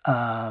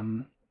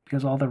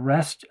 because all the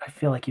rest I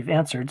feel like you've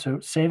answered. So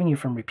saving you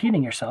from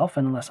repeating yourself,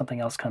 and unless something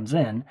else comes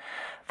in,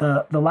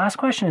 the last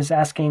question is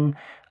asking,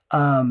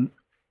 are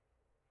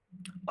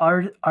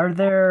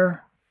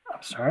there?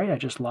 I'm sorry, I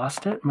just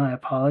lost it. My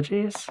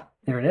apologies.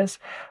 There it is.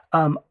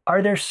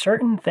 Are there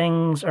certain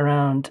things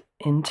around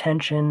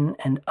intention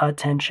and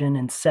attention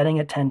and setting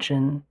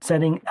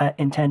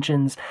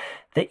intentions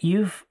that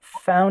you've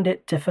found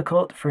it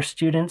difficult for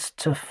students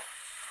to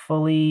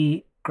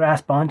fully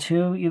grasp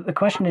onto? The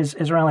question is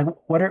around like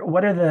what are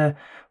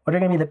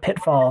going to be the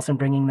pitfalls in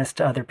bringing this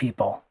to other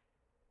people?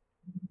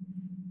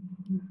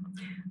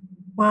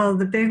 Well,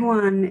 the big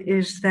one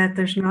is that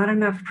there's not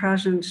enough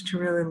presence to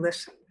really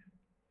listen.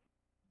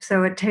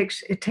 So it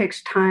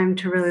takes time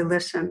to really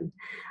listen.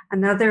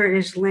 Another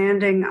is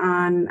landing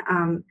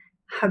on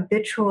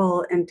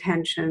habitual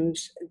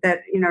intentions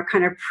that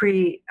kind of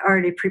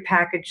already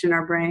prepackaged in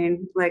our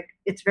brain. Like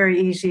it's very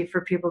easy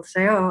for people to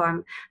say, "Oh, I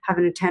have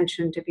an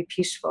intention to be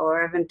peaceful," or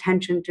 "I have an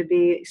intention to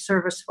be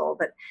serviceful."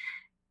 But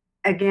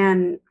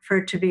again, for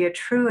it to be a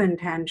true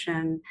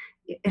intention,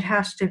 it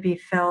has to be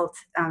felt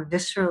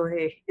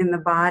viscerally in the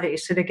body.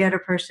 So to get a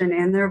person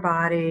in their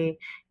body,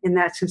 in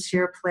that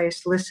sincere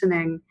place,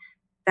 listening,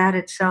 that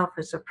itself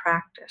is a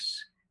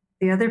practice.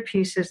 The other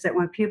piece is that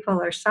when people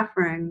are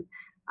suffering,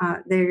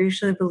 they're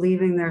usually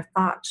believing their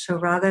thoughts. So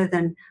rather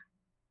than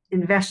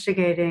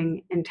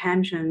investigating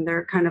intention,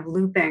 they're kind of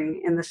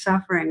looping in the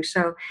suffering.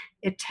 So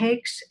it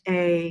takes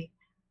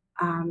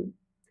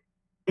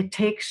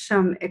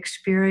some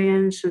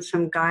experience and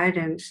some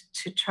guidance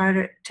to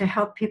try to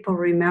help people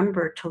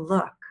remember to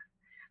look.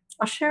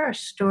 I'll share a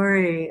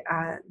story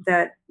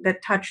that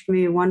touched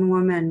me. One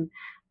woman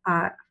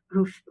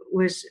who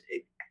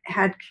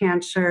had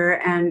cancer,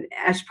 and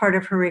as part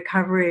of her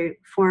recovery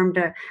formed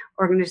an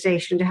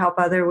organization to help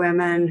other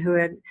women who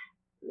had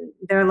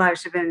their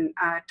lives have been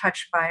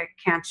touched by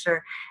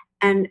cancer.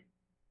 And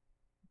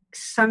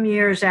some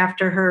years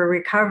after her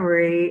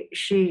recovery,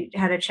 she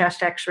had a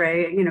chest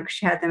x-ray, because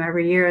she had them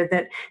every year,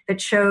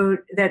 that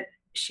showed that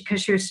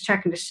because she was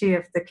checking to see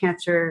if the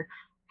cancer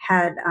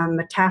had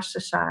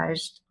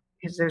metastasized,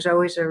 because there's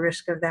always a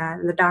risk of that.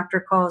 And the doctor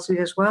calls and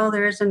says, well,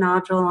 there is a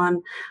nodule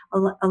on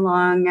a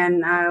lung,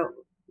 and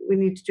we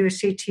need to do a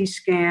CT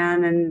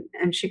scan.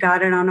 And she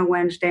got it on a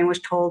Wednesday and was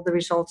told the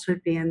results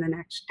would be in the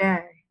next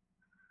day.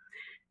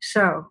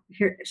 So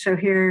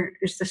here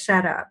is the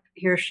setup.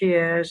 Here she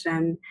is,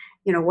 and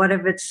what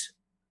if it's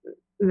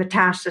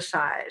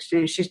metastasized?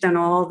 And she's done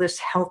all this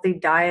healthy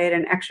diet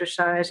and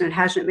exercise, and it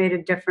hasn't made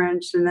a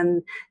difference. And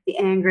then the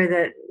anger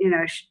that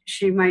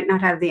she might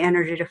not have the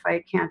energy to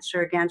fight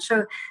cancer again.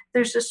 So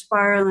there's a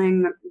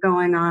spiraling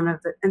going on of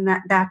it, and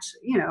that's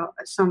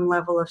some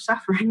level of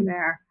suffering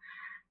there.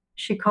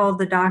 She called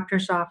the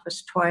doctor's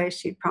office twice.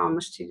 He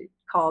promised he'd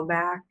call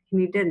back,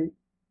 and he didn't.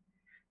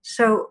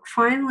 So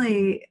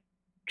finally,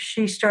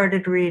 she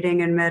started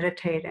reading and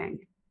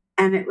meditating.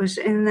 And it was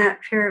in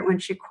that period when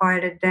she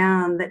quieted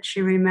down that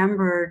she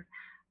remembered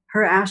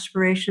her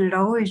aspiration had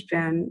always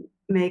been,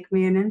 make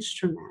me an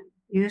instrument,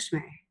 use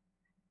me.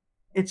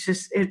 It's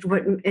just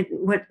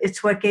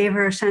it's what gave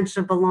her a sense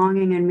of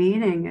belonging and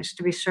meaning, is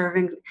to be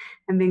serving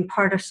and being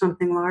part of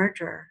something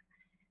larger.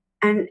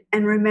 And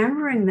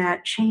remembering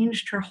that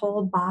changed her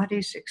whole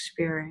body's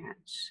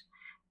experience.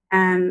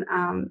 And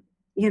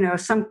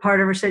some part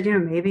of her said,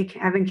 maybe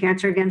having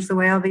cancer against the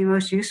way I'll be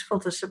most useful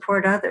to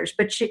support others.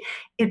 But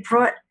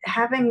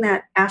having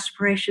that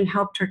aspiration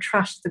helped her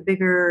trust the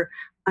bigger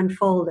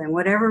unfolding.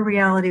 Whatever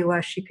reality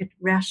was, she could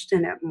rest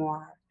in it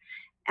more.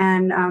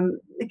 And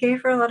it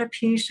gave her a lot of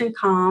peace and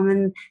calm.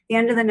 And at the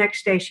end of the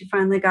next day, she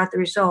finally got the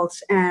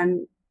results,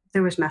 and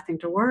there was nothing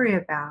to worry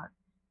about.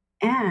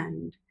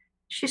 And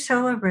she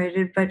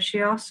celebrated, but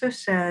she also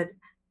said,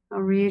 I'll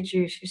read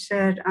you, she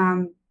said,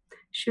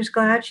 she was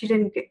glad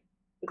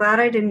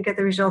I didn't get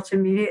the results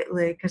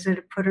immediately, because it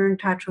had put her in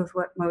touch with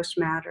what most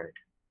mattered.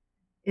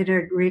 It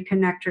had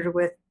reconnected her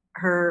with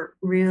her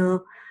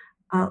real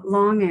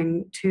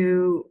longing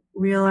to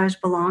realize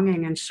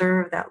belonging and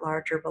serve that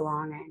larger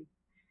belonging.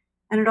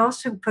 And it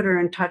also put her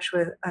in touch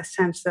with a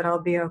sense that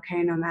I'll be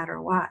okay no matter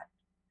what.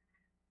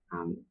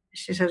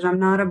 She says, I'm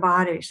not a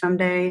body.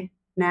 Someday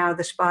now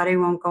this body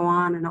won't go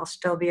on and I'll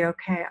still be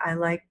okay. I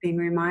like being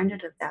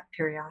reminded of that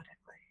periodically.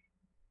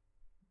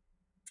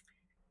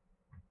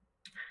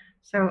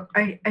 So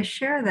I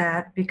share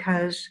that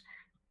because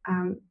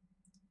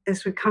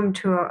as we come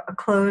to a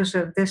close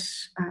of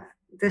this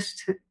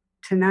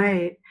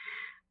tonight,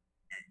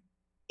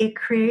 it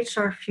creates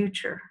our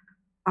future.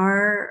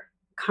 Our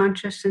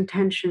conscious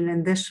intention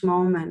in this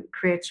moment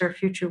creates our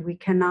future. We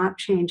cannot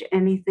change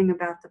anything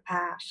about the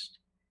past.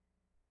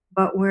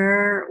 But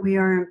where we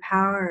are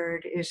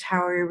empowered is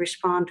how we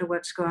respond to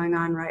what's going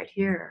on right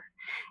here.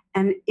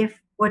 And if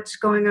what's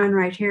going on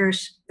right here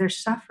is there's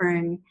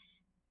suffering,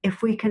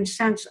 if we can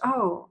sense,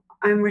 oh,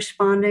 I'm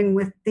responding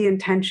with the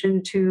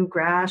intention to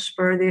grasp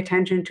or the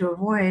intention to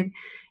avoid,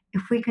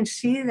 if we can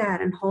see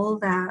that and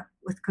hold that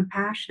with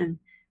compassion,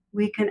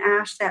 we can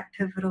ask that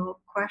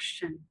pivotal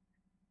question: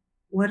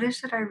 what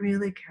is it I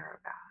really care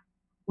about?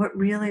 What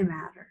really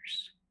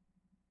matters?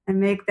 And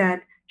make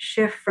that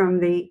shift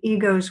from the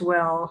ego's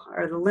will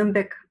or the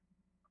limbic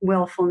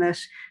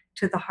willfulness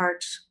to the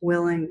heart's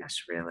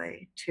willingness,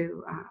 really,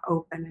 to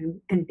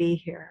open and be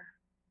here.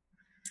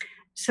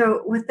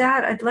 So with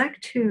that, I'd like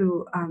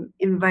to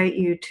invite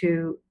you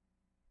to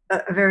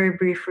a very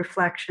brief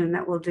reflection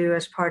that we'll do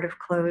as part of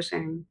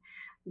closing,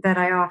 that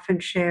I often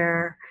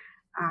share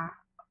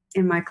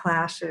in my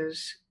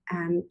classes,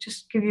 and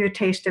just give you a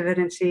taste of it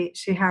and see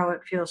how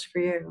it feels for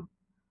you.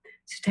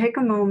 So take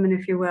a moment,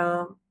 if you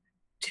will,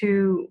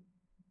 to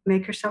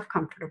make yourself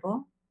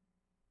comfortable.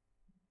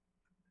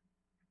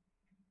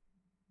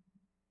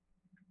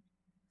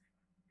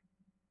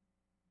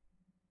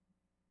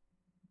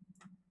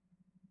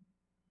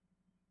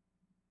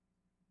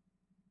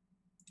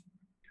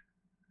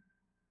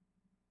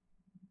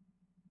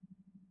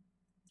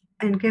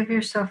 And give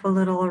yourself a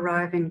little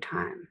arriving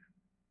time,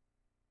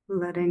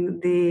 letting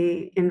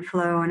the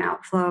inflow and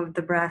outflow of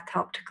the breath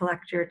help to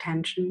collect your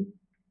attention.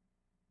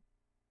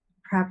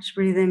 Perhaps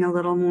breathing a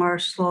little more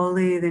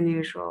slowly than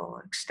usual,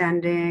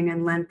 extending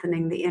and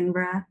lengthening the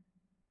in-breath.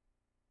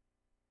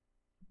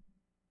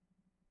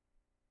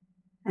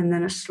 And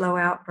then a slow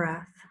out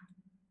breath.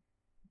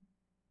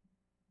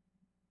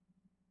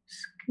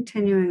 Just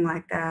continuing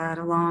like that,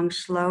 a long,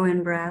 slow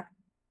in-breath.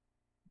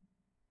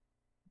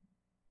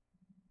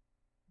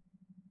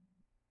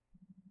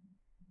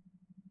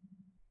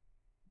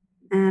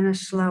 And a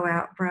slow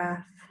out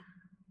breath,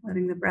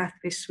 letting the breath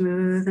be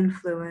smooth and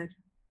fluid.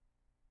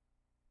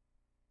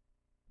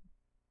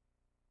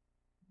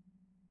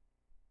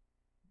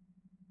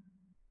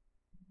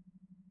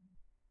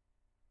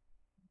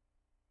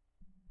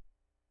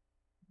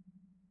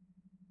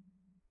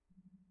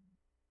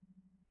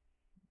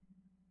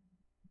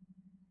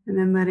 And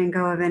then letting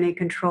go of any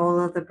control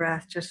of the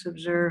breath, just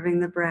observing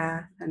the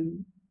breath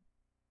and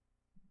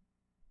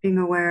being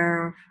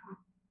aware of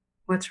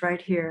what's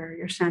right here,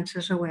 your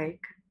senses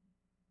awake.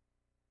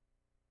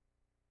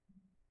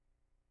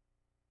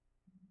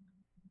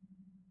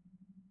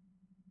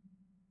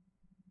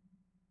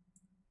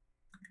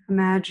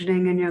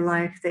 Imagining in your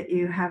life that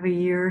you have a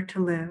year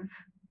to live.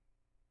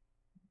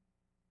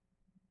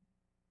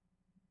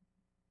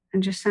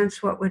 And just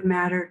sense what would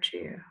matter to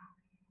you.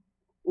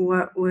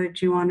 What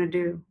would you want to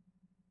do?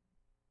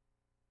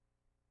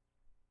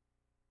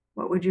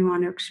 What would you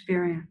want to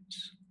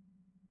experience?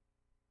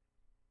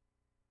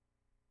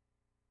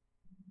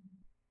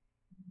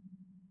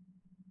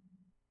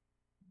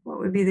 What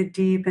would be the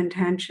deep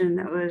intention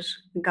that was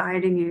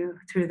guiding you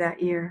through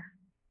that year?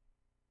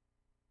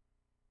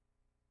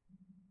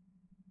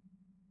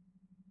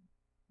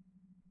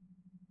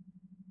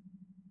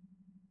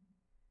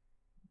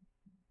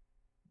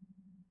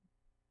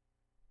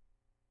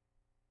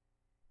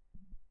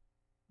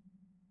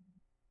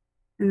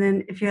 And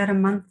then if you had a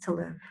month to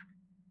live,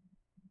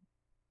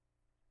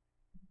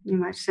 you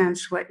might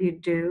sense what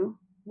you'd do,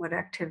 what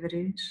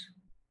activities.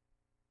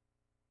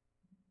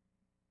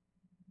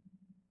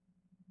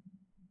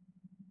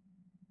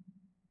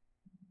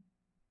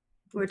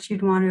 what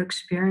you'd want to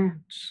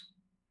experience,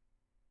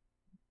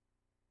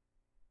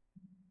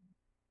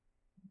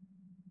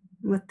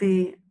 what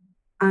the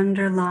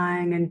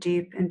underlying and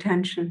deep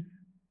intention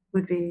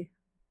would be.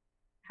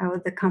 How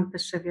would the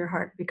compass of your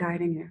heart be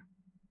guiding you?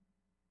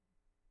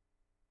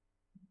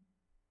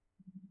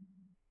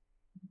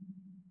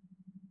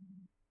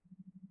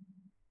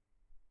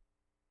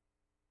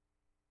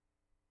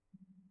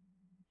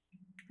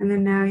 And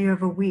then now you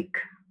have a week,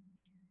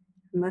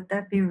 and let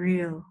that be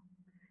real.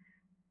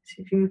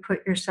 See if you can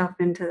put yourself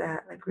into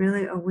that, like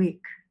really a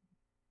week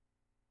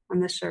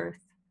on this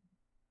earth,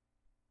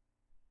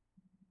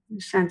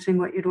 sensing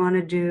what you'd want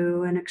to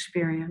do and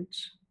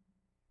experience.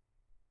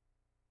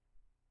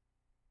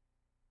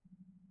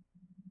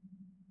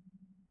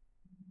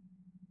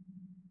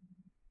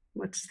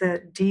 What's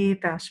the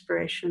deep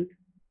aspiration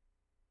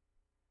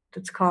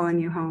that's calling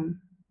you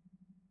home?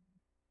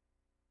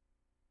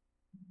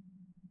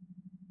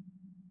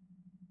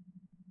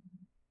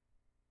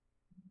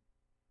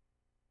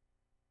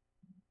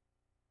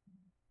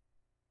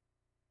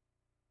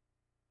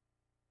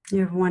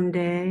 You have one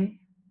day,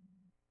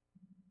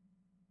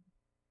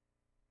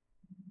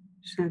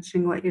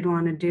 sensing what you'd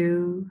want to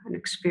do and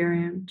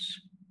experience.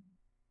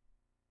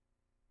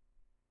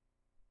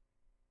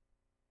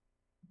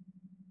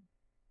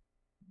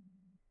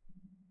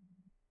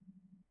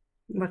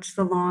 What's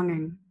the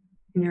longing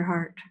in your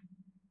heart,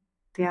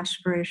 the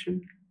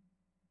aspiration?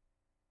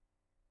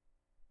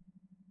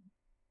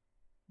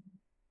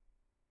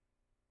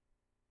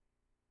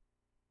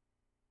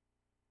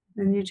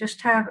 And you just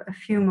have a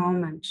few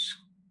moments,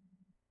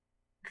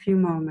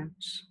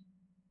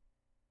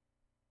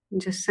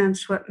 and just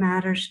sense what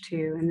matters to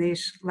you in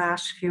these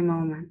last few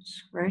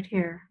moments, right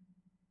here.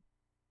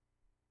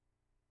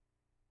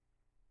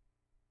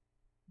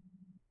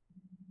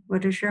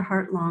 What does your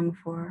heart long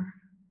for?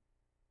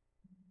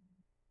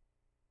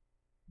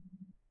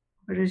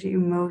 What does you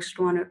most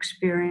want to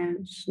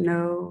experience,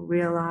 know,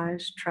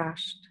 realize,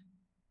 trust?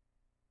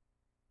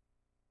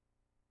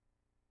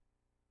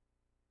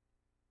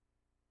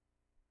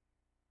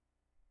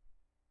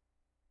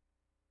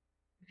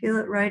 Feel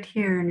it right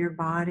here in your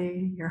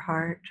body, your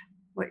heart,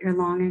 what you're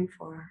longing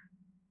for.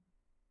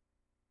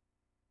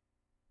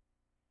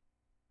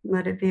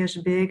 Let it be as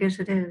big as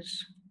it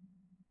is.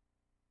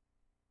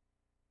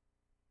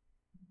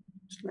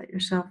 Just let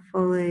yourself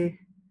fully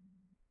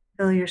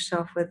fill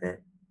yourself with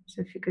it.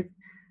 So if you could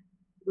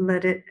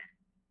let it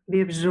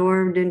be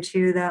absorbed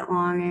into that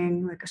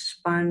longing like a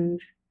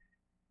sponge,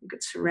 you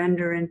could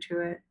surrender into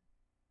it.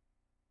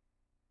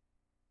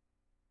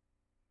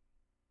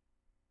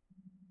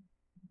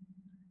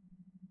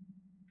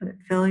 Let it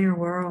fill your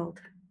world.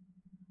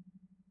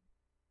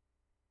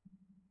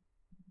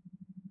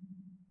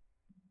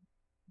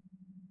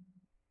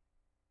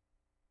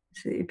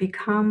 So that you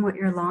become what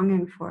you're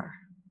longing for.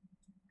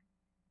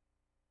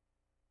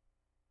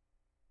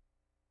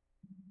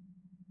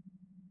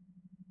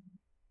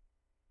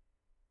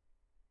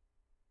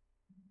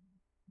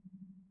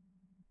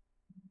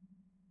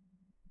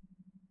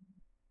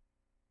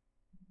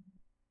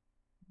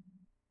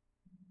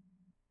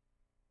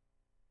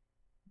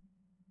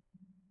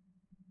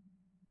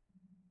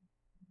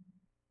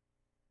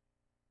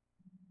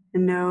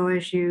 And know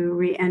as you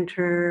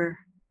re-enter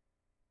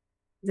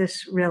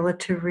this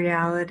relative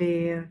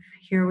reality of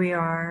here we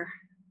are,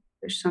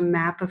 there's some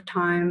map of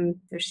time,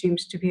 there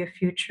seems to be a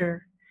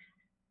future,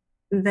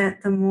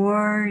 that the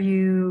more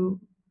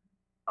you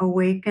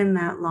awaken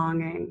that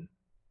longing,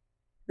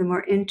 the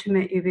more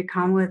intimate you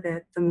become with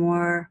it, the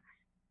more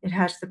it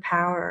has the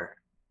power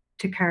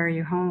to carry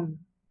you home,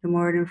 the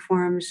more it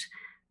informs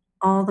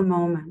all the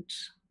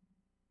moments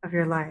of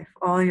your life,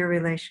 all your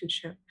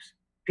relationships,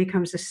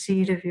 becomes the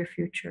seed of your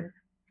future.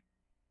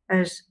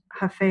 As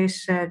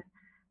Hafez said,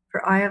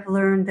 for I have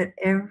learned that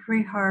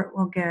every heart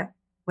will get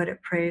what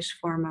it prays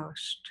for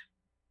most.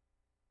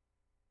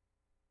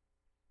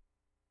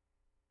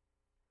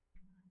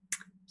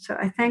 So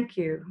I thank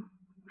you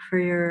for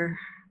your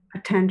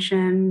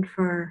attention,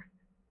 for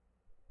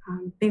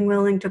being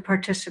willing to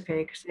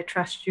participate, because I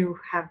trust you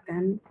have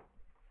been.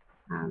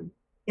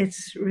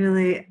 It's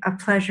really a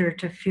pleasure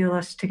to feel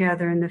us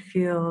together in the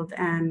field,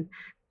 and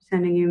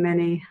sending you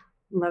many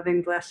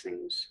loving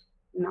blessings.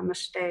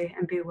 Namaste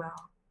and be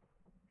well.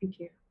 Thank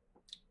you.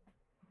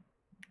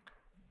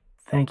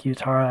 Thank you,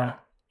 Tara.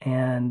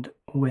 And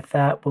with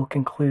that, we'll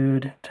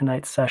conclude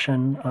tonight's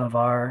session of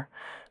our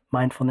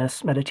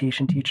Mindfulness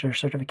Meditation Teacher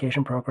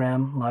Certification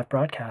Program live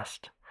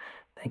broadcast.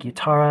 Thank you,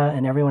 Tara,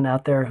 and everyone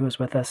out there who was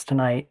with us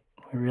tonight.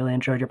 We really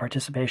enjoyed your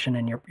participation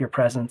and your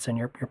presence and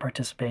your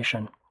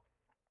participation.